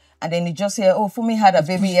today, and then you just hear, oh, Fumi had a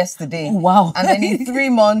baby yesterday. Wow. And then in 3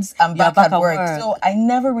 months, I'm back at work. So I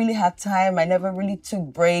never really had time. I never really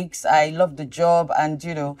took breaks. I loved the job, and,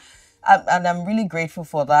 and I'm really grateful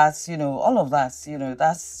for that. All of that,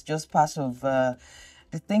 that's just part of the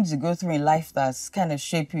things you go through in life that's kind of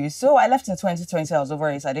shape you. So I left in 2020. I was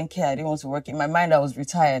over it. I didn't care. I didn't want to work. In my mind, I was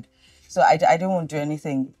retired. So I didn't want to do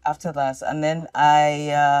anything after that. And then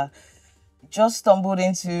I just stumbled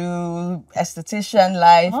into esthetician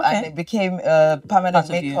life, and it became a permanent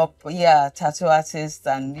makeup, tattoo artist,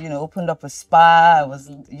 and opened up a spa. I was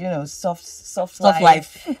soft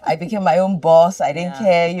life. I became my own boss. I didn't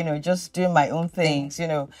care, just doing my own things,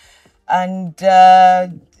 and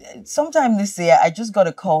sometime this year I just got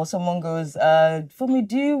a call. Someone goes, Fumi,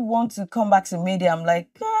 do you want to come back to media? I'm like,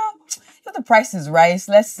 if the price is right,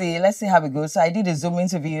 let's see how it goes. So I did a Zoom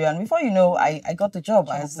interview, and before you know, I got the job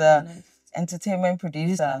as entertainment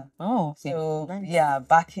producer. Oh, okay. So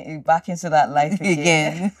back into that life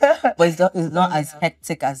again. But it's not as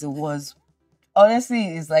hectic as it was. Honestly,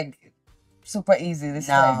 it's like super easy this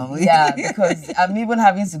time. Yeah, because I'm even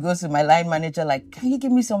having to go to my line manager, like, can you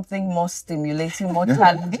give me something more stimulating, more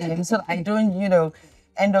challenging, so I don't,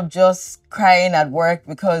 end up just crying at work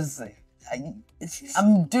because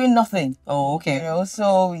I'm doing nothing. Oh, okay.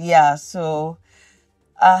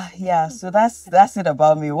 So that's it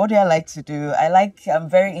about me. What do I like to do? I'm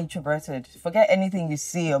very introverted. Forget anything you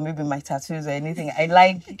see, or maybe my tattoos or anything.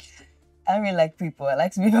 I really like people. I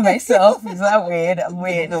like to be by myself. Is that weird? I'm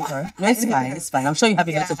weird. No, it's fine. It's fine. I'm sure you have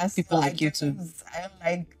a lot of people like you too. I don't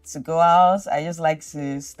like to go out. I just like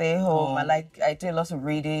to stay home. I do a lot of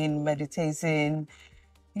reading, meditating.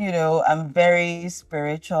 I'm very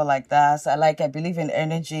spiritual like that. So I believe in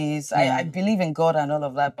energies. I believe in God and all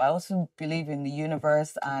of that, but I also believe in the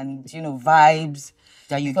universe and, vibes.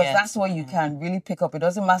 Because that's what you can really pick up. It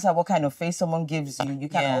doesn't matter what kind of face someone gives you. You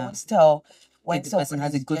can always tell when the person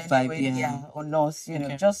has a good vibe, or not.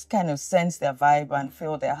 Just kind of sense their vibe and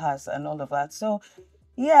feel their hearts and all of that. So,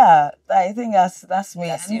 I think that's me.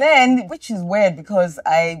 And then, which is weird because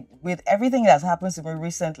with everything that's happened to me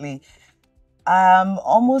recently, I'm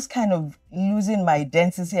almost kind of losing my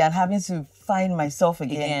identity and having to find myself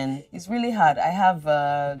again. It's really hard. I have,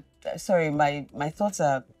 my thoughts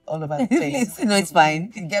are all over the place. No, it's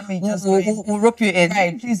fine. Get me just we'll rope you in.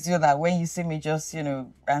 Right, please do that when you see me just,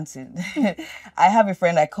 ranting. I have a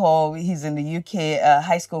friend he's in the UK,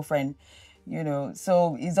 high school friend,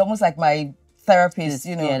 so he's almost like my therapist,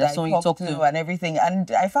 that I talk to and everything.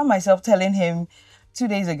 And I found myself telling him 2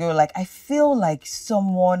 days ago, like, I feel like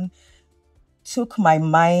someone took my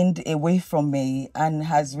mind away from me and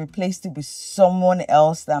has replaced it with someone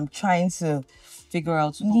else that I'm trying to figure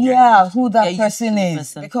out who that person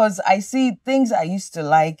is. Because I see things I used to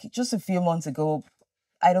like just a few months ago,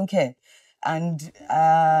 I don't care. and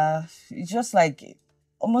it's just like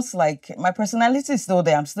almost like my personality is still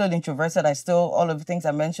there. I'm still introverted. I still all of the things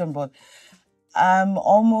I mentioned, but I'm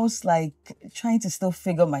almost like trying to still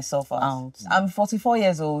figure myself out. I'm 44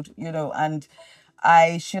 years old, and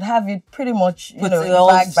I should have it pretty much, in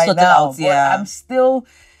bag by now. Out, yeah. But I'm still,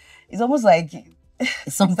 it's almost like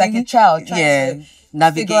it's like a child trying to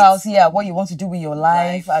navigate. Figure out, what you want to do with your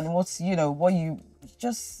life. And what's, what you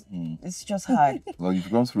just, it's just hard. Well, you've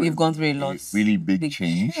gone through a lot. Really big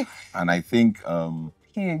change. And I think,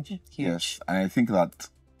 huge. Yes. And I think that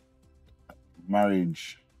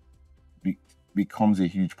marriage becomes a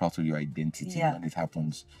huge part of your identity when it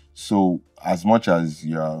happens. So as much as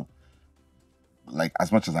I'm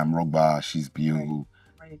Rogba, she's Bio,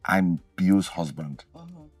 right. I'm Bio's husband.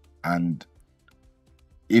 And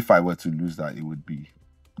if I were to lose that, it would be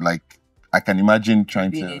like, I can imagine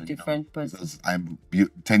trying to be a different person. Because I'm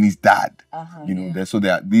Tenny's dad. So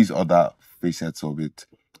there are these other facets of it.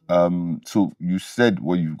 So you said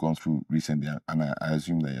what you've gone through recently, and I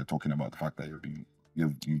assume that you're talking about the fact that you've been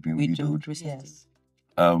widowed recently. Yes.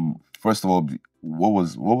 First of all, what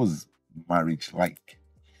was marriage like?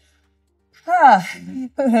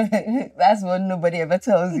 That's what nobody ever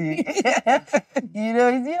tells you.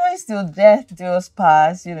 It's still death do us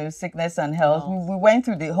pass, sickness and health. We went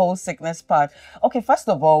through the whole sickness part. Okay, first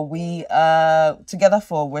of all, we're together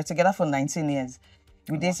for 19 years.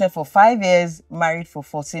 We dated for 5 years, married for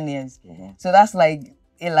 14 years. So that's like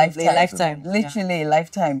a lifetime. Literally a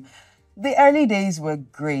lifetime. The early days were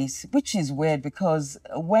great, which is weird because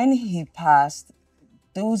when he passed,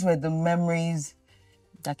 those were the memories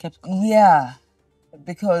that kept going. Yeah,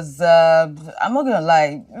 because I'm not gonna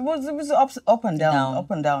lie, it was up and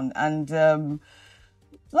down, and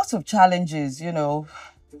lots of challenges.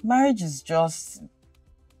 Marriage is just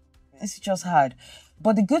hard,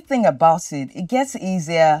 but the good thing about it gets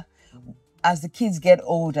easier as the kids get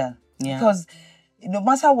older. Because no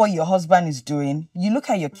matter what your husband is doing, you look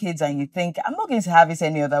at your kids and you think, I'm not going to have it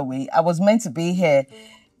any other way. I was meant to be here.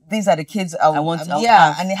 These are the kids I want to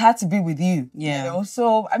have. And it had to be with you.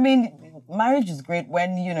 So I mean, marriage is great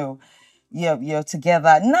when you're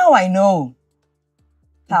together. Now I know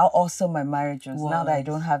how awesome my marriage was. Now that I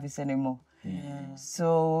don't have it anymore.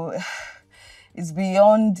 So it's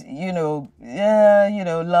beyond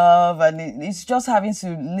love, and it's just having to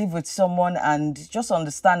live with someone and just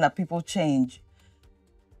understand that people change.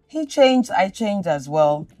 He changed, I changed as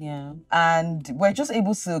well. And we're just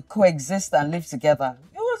able to coexist and live together.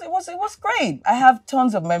 It was great. I have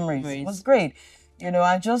tons of memories. It was great. And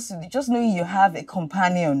just knowing you have a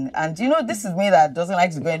companion, and this is me that doesn't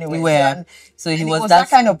like to go anywhere. So he was that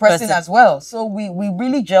kind of person as well. So we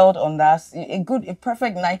really gelled on that. A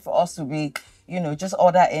perfect night for us to be, just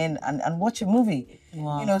order in and watch a movie.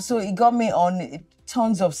 So it got me on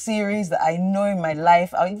tons of series that I know in my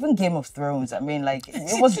life. Even Game of Thrones. I mean, like,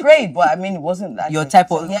 it was great, but I mean, it wasn't that your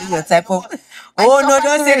type of. Oh no,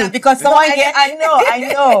 don't say it because someone. I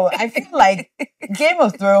know. I feel like Game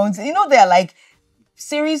of Thrones. They're like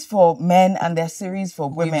series for men and they're series for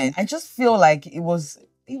women. I just feel like it was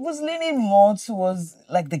leaning more towards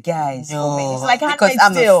like the guys. For me. It's like because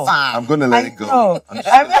I'm a fan. I'm gonna let it go.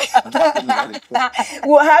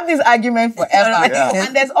 We'll have this argument forever.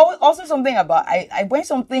 And there's also something about when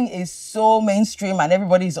something is so mainstream and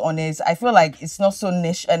everybody's on it, I feel like it's not so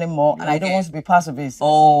niche anymore, and I don't want to be part of it.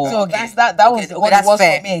 So that was what it was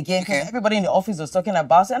for me again. Because everybody in the office was talking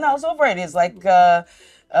about it, and I was over it. It's like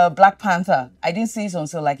Black Panther. I didn't see it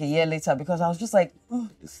until like a year later because I was just like,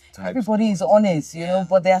 everybody is on it,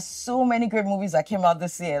 but there are so many great movies that came out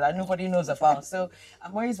this year that nobody knows about. So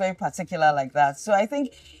I'm always very particular like that. So I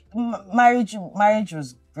think marriage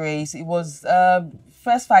was great. It was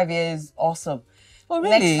first 5 years awesome. Oh,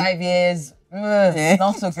 really? Next 5 years,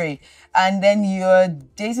 not so great. And then you're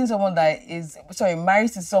dating someone that is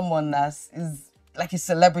married to someone that is like a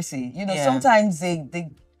celebrity. Sometimes they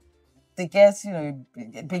get, a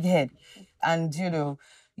big head, and,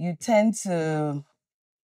 you tend to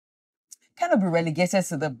kind of be relegated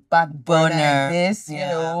to the back burner of this,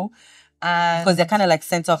 and because they're kind of like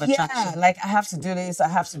center of attraction. Yeah, like I have to do this, I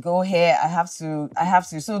have to go here, I have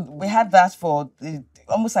to. So we had that for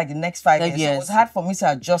almost like the next 5 years. So it was hard for me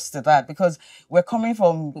to adjust to that because we're coming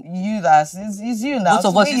from you that's is you now.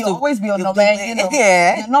 So you always be on the man,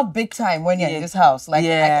 you're not big time when you're in this house. Like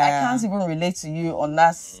I can't even relate to you on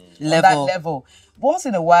that level. Once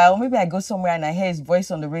in a while, maybe I go somewhere and I hear his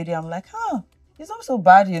voice on the radio. I'm like, he's not so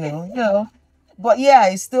bad, But yeah,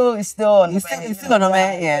 it's still on. It's still on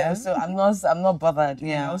yeah. So I'm not bothered.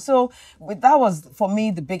 You know? So that was for me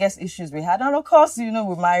the biggest issues we had, and of course,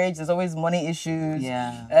 with marriage, there's always money issues.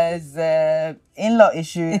 Yeah. There's in-law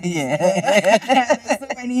issues. Yeah. There's so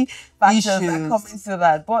many factors that come into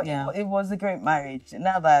that. But it was a great marriage.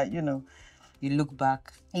 Now that you look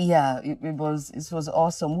back. Yeah, it was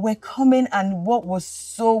awesome. We're coming, and what was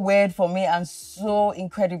so weird for me and so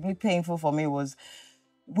incredibly painful for me was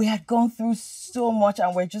we had gone through so much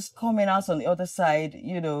and we're just coming out on the other side.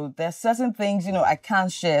 There's certain things, I can't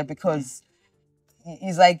share because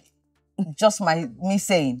it's like just me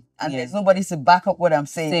saying, and there's nobody to back up what I'm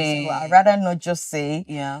saying. So I'd rather not just say,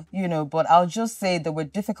 but I'll just say there were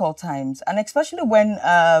difficult times. And especially when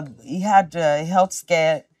he had a health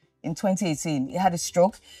scare in 2018, he had a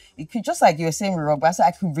stroke. It could, just like you were saying with Rogba, so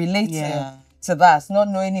I could relate to that, not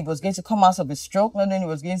knowing he was going to come out of a stroke, not knowing he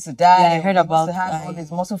was going to die. Yeah, I heard about to have all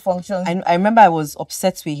his muscle functions. I remember I was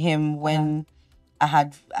upset with him when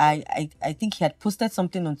I think he had posted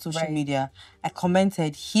something on social media. I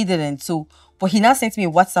commented, he didn't. So, but he now sent me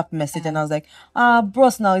a WhatsApp message and I was like,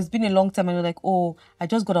 bros, now it's been a long time. And you're like, oh, I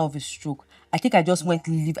just got out of a stroke. I think I just went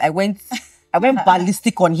live. I went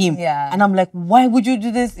ballistic on him. And I'm like, why would you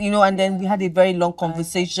do this? And then we had a very long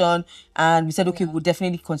conversation and we said, okay, we'll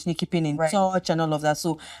definitely continue keeping in touch and all of that.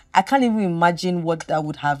 So I can't even imagine what that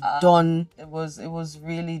would have done. It was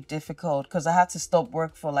really difficult because I had to stop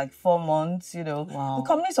work for like 4 months, Wow. The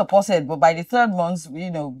company supported, but by the 3rd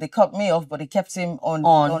month, they cut me off, but they kept him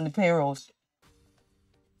on the payrolls.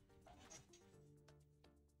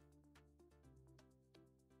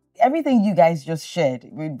 Everything you guys just shared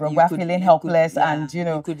with Rogba feeling helpless and,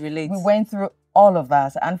 you could relate. We went through all of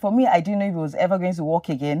that. And for me, I didn't know if he was ever going to walk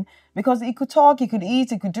again because he could talk, he could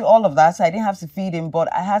eat, he could do all of that. So I didn't have to feed him,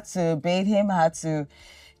 but I had to bathe him, I had to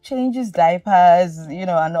change his diapers,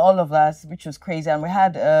 and all of that, which was crazy. And we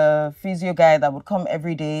had a physio guy that would come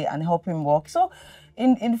every day and help him walk. So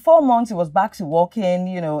in 4 months, he was back to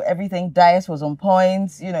walking, everything, diet was on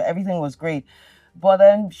point, everything was great. But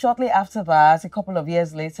then shortly after that, a couple of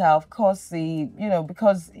years later, of course,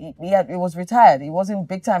 because he was retired, he wasn't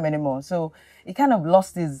big time anymore. So he kind of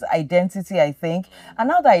lost his identity, I think. And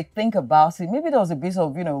now that I think about it, maybe there was a bit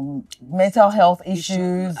of, mental health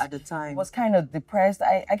issues. At the time. He was kind of depressed.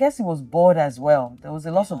 I guess he was bored as well. There was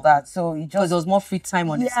a lot of that. So he just... Because there was more free time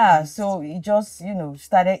on his hands. So he just,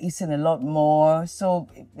 started eating a lot more. So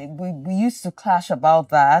we used to clash about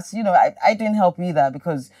that. I didn't help either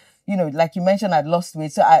because... like you mentioned, I'd lost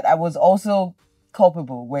weight. So I was also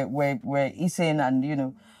culpable. We're eating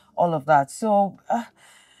and, all of that. So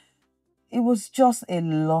it was just a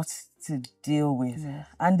lot to deal with. Yeah.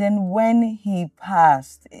 And then when he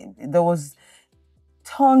passed, there was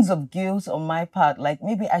tons of guilt on my part. Like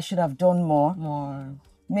maybe I should have done more.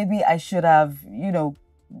 Maybe I should have,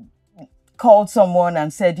 called someone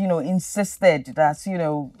and said, insisted that,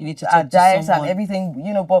 you need to our diets and everything,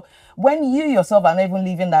 but when you yourself are not even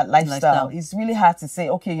living that lifestyle, it's really hard to say,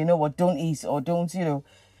 okay, you know what, don't eat or don't,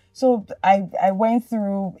 So I went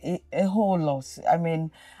through a whole lot. I mean,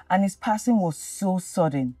 and his passing was so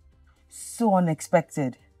sudden, so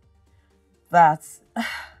unexpected that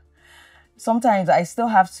sometimes I still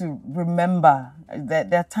have to remember that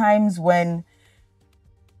there are times when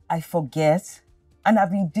I forget. And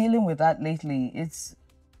I've been dealing with that lately. It's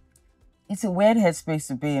a weird headspace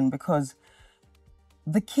to be in because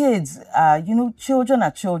the kids, children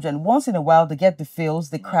are children. Once in a while, they get the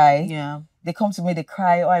feels, they cry. Yeah. They come to me, they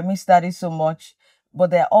cry, oh, I miss daddy so much.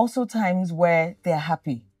 But there are also times where they're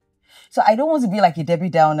happy. So I don't want to be like a Debbie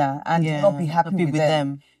Downer and not be happy with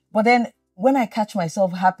them. But then when I catch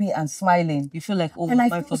myself happy and smiling, you feel like, oh, and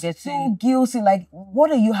I feel so guilty. Like,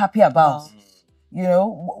 what are you happy about?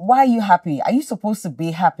 Why are you happy? Are you supposed to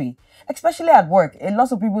be happy? Especially at work. A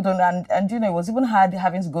lot of people don't, and it was even hard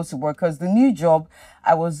having to go to work because the new job,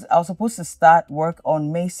 I was supposed to start work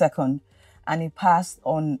on May 2nd and it passed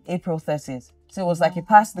on April 30th. So it was like it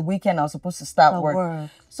passed the weekend, I was supposed to start work.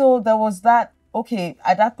 So there was that, okay,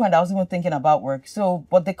 at that point I was even thinking about work. So,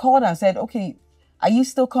 but they called and said, okay, are you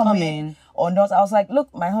still coming or not? I was like,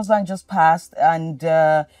 look, my husband just passed and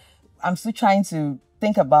I'm still trying to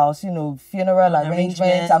think about, funeral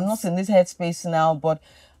arrangements. I'm not in this headspace now, but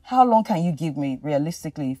how long can you give me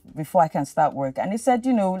realistically before I can start work? And he said,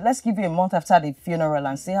 let's give you a month after the funeral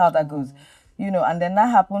and see how that goes. And then that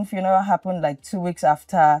happened, funeral happened like 2 weeks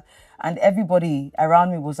after, and everybody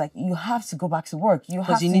around me was like, you have to go back to work. You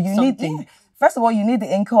have to, need something. first of all, you need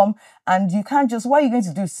the income, and you can't just, what are you going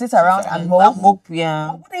to do? Sit around and mope?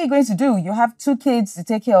 Yeah. What are you going to do? You have 2 kids to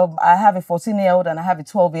take care of. I have a 14-year-old and I have a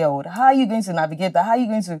 12-year-old. How are you going to navigate that? How are you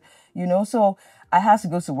going to, so I had to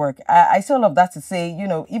go to work. I say all of that to say,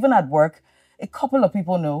 even at work, a couple of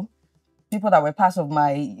people know, people that were part of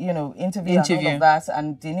my, interview and all of that,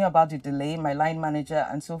 and they knew about the delay, my line manager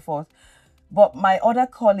and so forth. But my other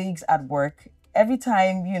colleagues at work, every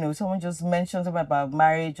time, someone just mentions something about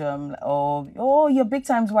marriage, or, oh, your big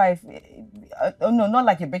time's wife. No, not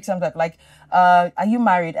like your big time's wife. Like, are you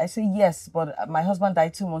married? I say, yes, but my husband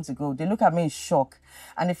died 2 months ago. They look at me in shock.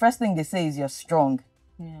 And the first thing they say is, you're strong.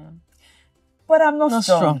 Yeah. But I'm not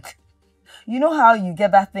strong. You know how you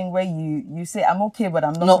get that thing where you say, I'm okay, but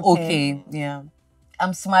I'm not okay. Yeah.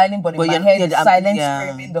 I'm smiling, but in my head, silent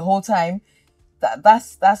screaming the whole time.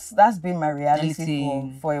 That's been my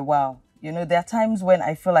reality for a while. There are times when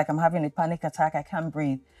I feel like I'm having a panic attack. I can't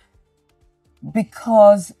breathe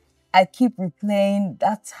because I keep replaying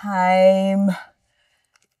that time.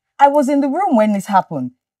 I was in the room when this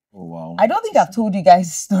happened. Oh, wow. I don't think I've told you guys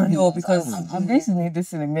the story. No, because I'm going to need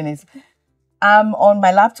this in a minute. I'm on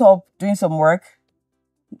my laptop doing some work.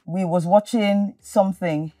 We was watching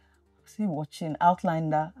something. Was he watching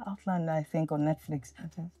Outlander, I think, on Netflix.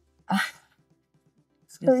 Okay.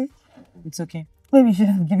 Sorry. It's okay. Maybe you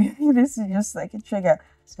shouldn't have given me this, just like a trigger.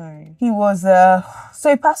 Sorry. He was, so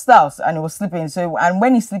he passed out and he was sleeping. So, and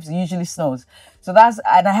when he sleeps, he usually snores. So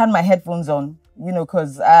and I had my headphones on,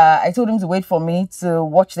 because I told him to wait for me to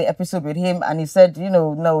watch the episode with him. And he said,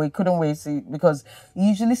 no, he couldn't wait because he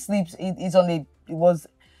usually sleeps. That was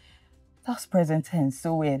present tense,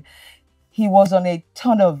 so weird. He was on a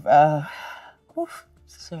ton of,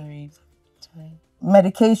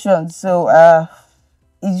 medication. So,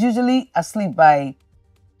 he's usually asleep by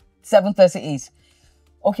 7:38.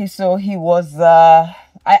 Okay, so he was,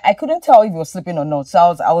 I couldn't tell if he was sleeping or not. So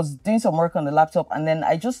I was doing some work on the laptop and then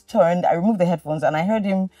I removed the headphones and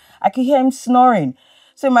I could hear him snoring.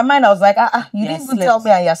 So in my mind, I was like, you didn't even tell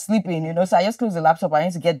me you're sleeping, So I just closed the laptop. I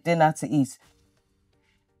need to get dinner to eat.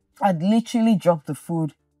 I'd literally dropped the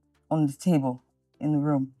food on the table in the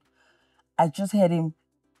room. I just heard him,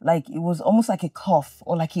 like, it was almost like a cough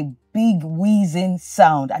or like a big wheezing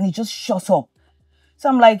sound. And he just shut up. So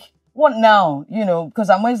I'm like, what now? Because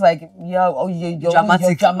I'm always like, you're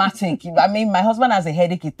dramatic. I mean, my husband has a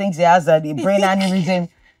headache. He thinks he has a brain aneurysm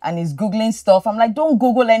and he's Googling stuff. I'm like, don't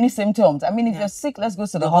Google any symptoms. I mean, if you're sick, let's go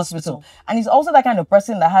to the hospital. And he's also that kind of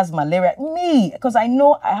person that has malaria. Me, because I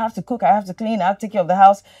know I have to cook, I have to clean, I have to take care of the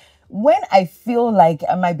house. When I feel like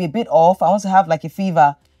I might be a bit off, I want to have like a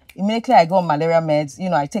fever, immediately I go on malaria meds,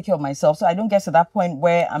 I take care of myself. So I don't get to that point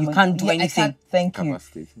where you can't do anything. Thank you.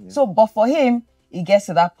 So, but for him, he gets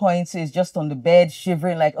to that point, so he's just on the bed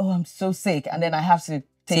shivering like, oh, I'm so sick. And then I have to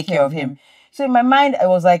take care of him. So in my mind, I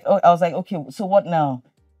was like, okay, so what now?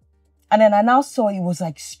 And then I now saw he was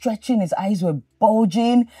like stretching, his eyes were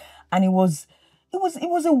bulging, and it was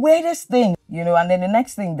the weirdest thing, and then the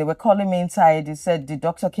next thing, they were calling me inside. They said the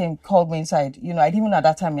doctor called me inside. I didn't even know at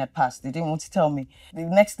that time he had passed. They didn't want to tell me. The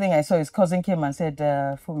next thing I saw, his cousin came and said,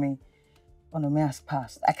 for me, Onome has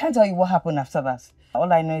passed. I can't tell you what happened after that.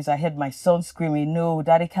 All I know is I heard my son screaming, no,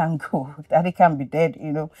 daddy can't go. Daddy can't be dead,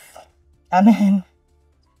 And then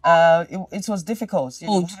it was difficult.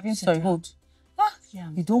 Hold. Yeah.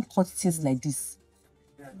 You don't cut things like this.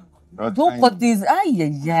 Don't cut things.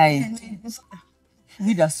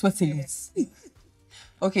 Need a sweating.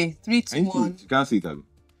 Okay, 3, 2, 1. You can't see it, Abby.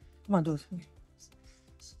 Come on, do it.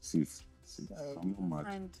 See. I'm not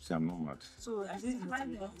mad. See, I'm not mad. So,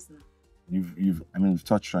 You've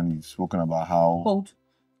touched on, you've spoken about how... Hold.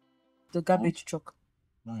 The garbage truck.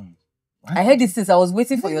 I heard this since I was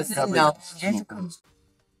waiting for your signal now.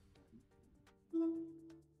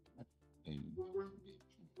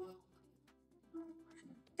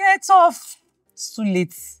 Get off. It's too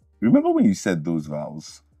late. Remember when you said those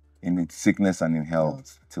vows? In sickness and in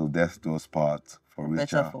health, till death do us part, for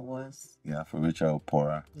richer. Better for worse. Yeah, for richer or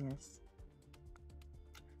poorer. Yes.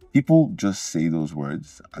 People just say those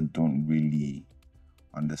words and don't really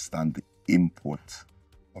understand the import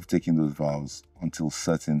of taking those vows until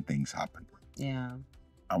certain things happen. Yeah.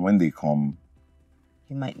 And when they come,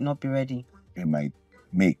 You might not be ready. it might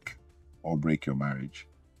make or break your marriage.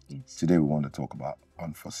 Yes. Today we want to talk about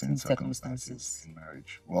unforeseen Circumstances. circumstances in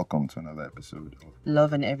marriage. Welcome to another episode of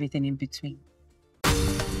Love and everything in between.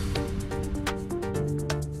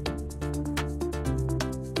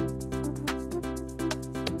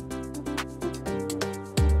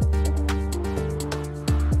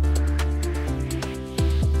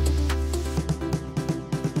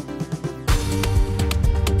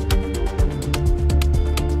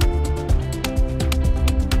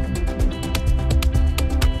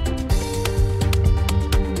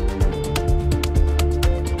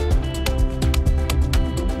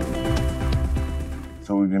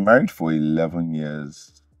 So we've been married for 11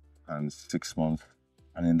 years and 6 months.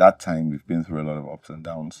 And in that time, we've been through a lot of ups and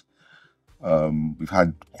downs. We've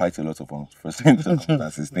had quite a lot of unforeseen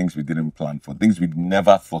circumstances, things we didn't plan for, things we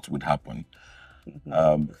never thought would happen,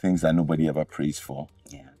 things that nobody ever prays for.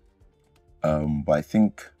 Yeah. But I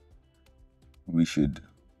think we should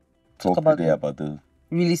talk about today about the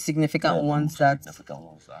really significant ones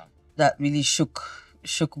that really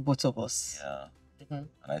shook both of us. Yeah. And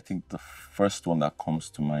I think the first one that comes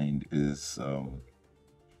to mind is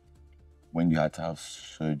when you had to have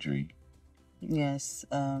surgery. Yes.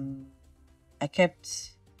 I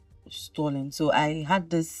kept stalling. So I had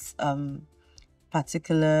this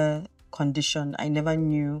particular condition. I never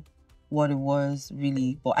knew what it was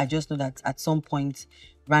really, but I just know that at some point,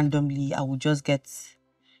 randomly, I would just get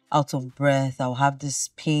out of breath. I'll have this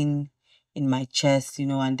pain in my chest,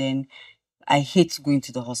 and then I hate going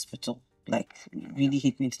to the hospital. Like, really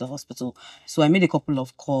hate going to the hospital. So I made a couple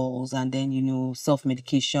of calls, and then,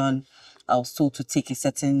 self-medication. I was told to take a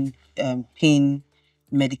certain pain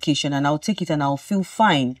medication, and I'll take it and I'll feel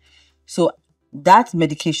fine. So that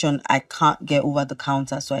medication I can't get over the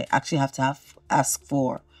counter, so I actually have to ask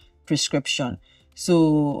for prescription.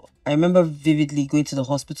 So I remember vividly going to the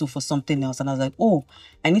hospital for something else, and I was like, oh,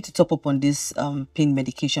 I need to top up on this pain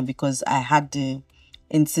medication because I had the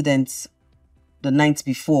incident the night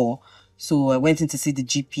before. So I went in to see the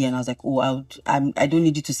GP, and I was like, oh, I don't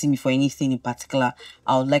need you to see me for anything in particular.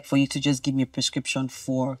 I would like for you to just give me a prescription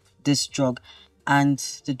for this drug. And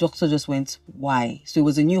the doctor just went, why? So it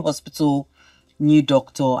was a new hospital, new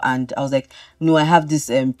doctor, and I was like, no, I have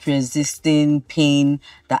this persisting pain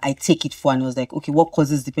that I take it for. And I was like, okay, what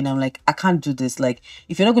causes the pain? I'm like, I can't do this. Like,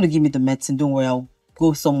 if you're not going to give me the medicine, don't worry, I'll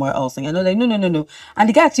go somewhere else. And I was like, no. And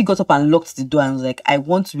the guy actually got up and locked the door and was like, I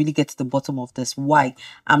want to really get to the bottom of this. Why?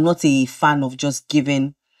 I'm not a fan of just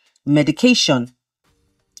giving medication.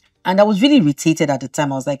 And I was really irritated at the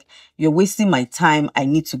time. I was like, you're wasting my time. I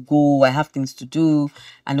need to go. I have things to do.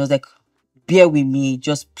 And I was like, bear with me.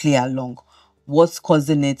 Just play along. What's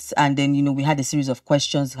causing it? And then, we had a series of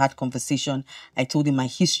questions, had conversation. I told him my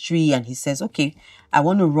history, and he says, okay, I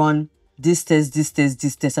want to run this test, this test,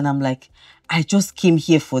 this test. And I'm like, I just came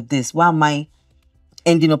here for this. Why am I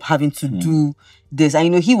ending up having to do this?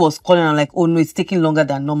 And he was calling, and I'm like, oh no, it's taking longer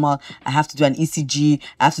than normal. I have to do an ECG,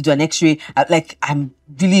 I have to do an x-ray. I'm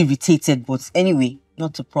really irritated, but anyway,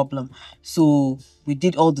 not a problem. So we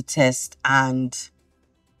did all the tests, and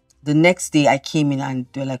the next day I came in and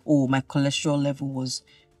they're like, oh, my cholesterol level was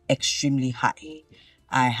extremely high.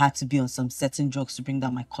 I had to be on some certain drugs to bring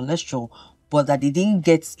down my cholesterol, but that they didn't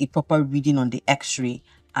get a proper reading on the x-ray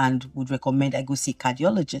and would recommend I go see a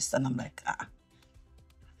cardiologist. And I'm like,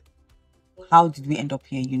 how did we end up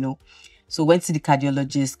here, So went to the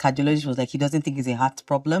cardiologist. Cardiologist was like, he doesn't think it's a heart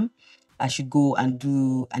problem. I should go and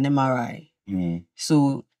do an MRI.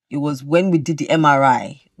 So it was when we did the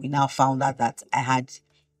MRI, we now found out that I had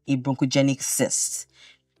a bronchogenic cyst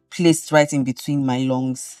placed right in between my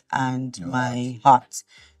lungs and my heart.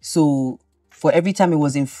 So for every time it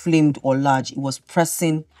was inflamed or large, it was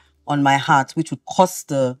pressing on my heart, which would cause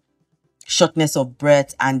the shortness of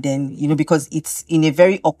breath. And then, because it's in a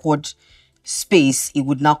very awkward space, it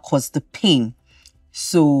would now cause the pain.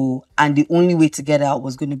 So, and the only way to get out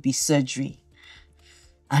was going to be surgery.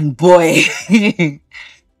 And boy,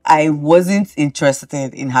 I wasn't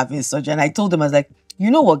interested in having surgery. And I told them, I was like, you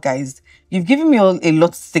know what, guys, you've given me a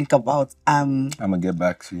lot to think about. I'm gonna get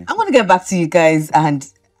back to you. I'm gonna get back to you guys,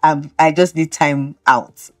 and I just need time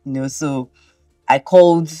out, So I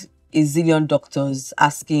called a zillion doctors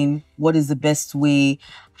asking what is the best way,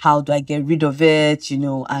 how do I get rid of it,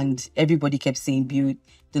 and everybody kept saying, Build,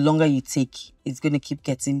 the longer you take, it's gonna keep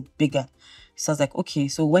getting bigger. So I was like, okay.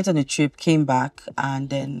 So went on a trip, came back, and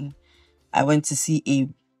then I went to see a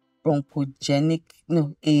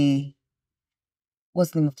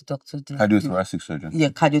what's the name of the doctor? Cardiothoracic surgeon. Yeah,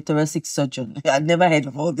 cardiothoracic surgeon. I'd never heard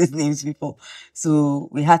of all these names before. So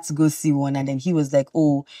we had to go see one, and then he was like,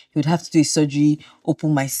 oh, he would have to do a surgery,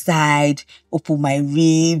 open my side, open my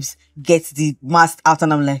ribs, get the mass out.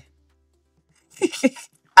 And I'm like,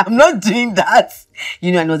 I'm not doing that.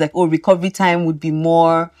 And I was like, oh, recovery time would be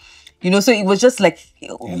more, so it was just like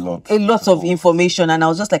a lot of information. And I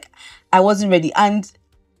was just like, I wasn't ready. And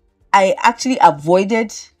I actually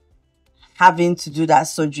avoided having to do that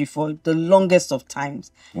surgery for the longest of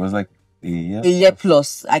times. It was like a year? A year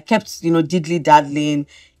plus. I kept, diddly-daddling.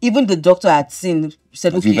 Even the doctor I had seen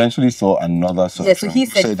said, okay. He eventually saw another surgery. Yeah, so he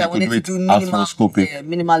said if I wanted to do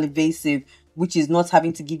minimal invasive, which is not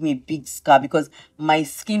having to give me a big scar, because my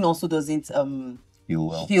skin also doesn't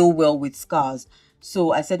heal well with scars.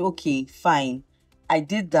 So I said, okay, fine. I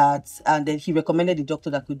did that, and then he recommended the doctor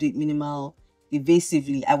that could do it minimal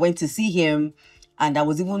invasively. I went to see him, and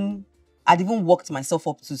I'd even worked myself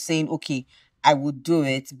up to saying, okay, I would do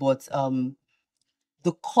it, but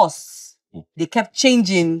the costs, they kept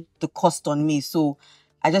changing the cost on me. So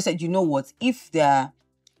I just said, you know what, if they're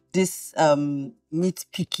this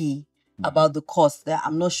nitpicky about the cost, that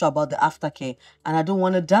I'm not sure about the aftercare, and I don't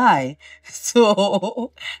want to die.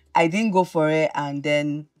 So I didn't go for it, and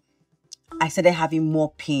then I started having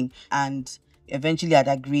more pain, and eventually I'd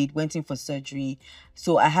agreed, went in for surgery.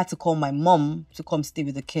 So I had to call my mom to come stay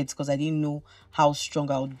with the kids because I didn't know how strong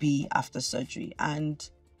I would be after surgery. And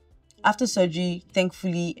after surgery,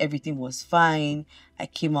 thankfully, everything was fine. I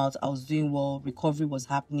came out, I was doing well, recovery was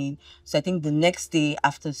happening. So I think the next day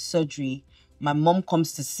after surgery, my mom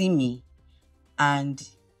comes to see me, and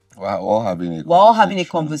we're all having a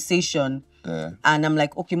conversation. Yeah. And I'm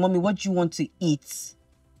like, okay, mommy, what do you want to eat?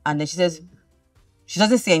 And then she says, she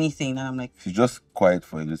doesn't say anything. And I'm like, she's just quiet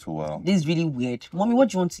for a little while. This is really weird. Mommy, what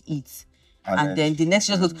do you want to eat? And then the next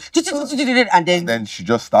she just goes, and then she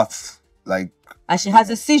just starts like, and she has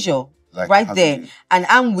a seizure like right there. And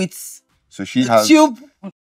I'm with so she the has tube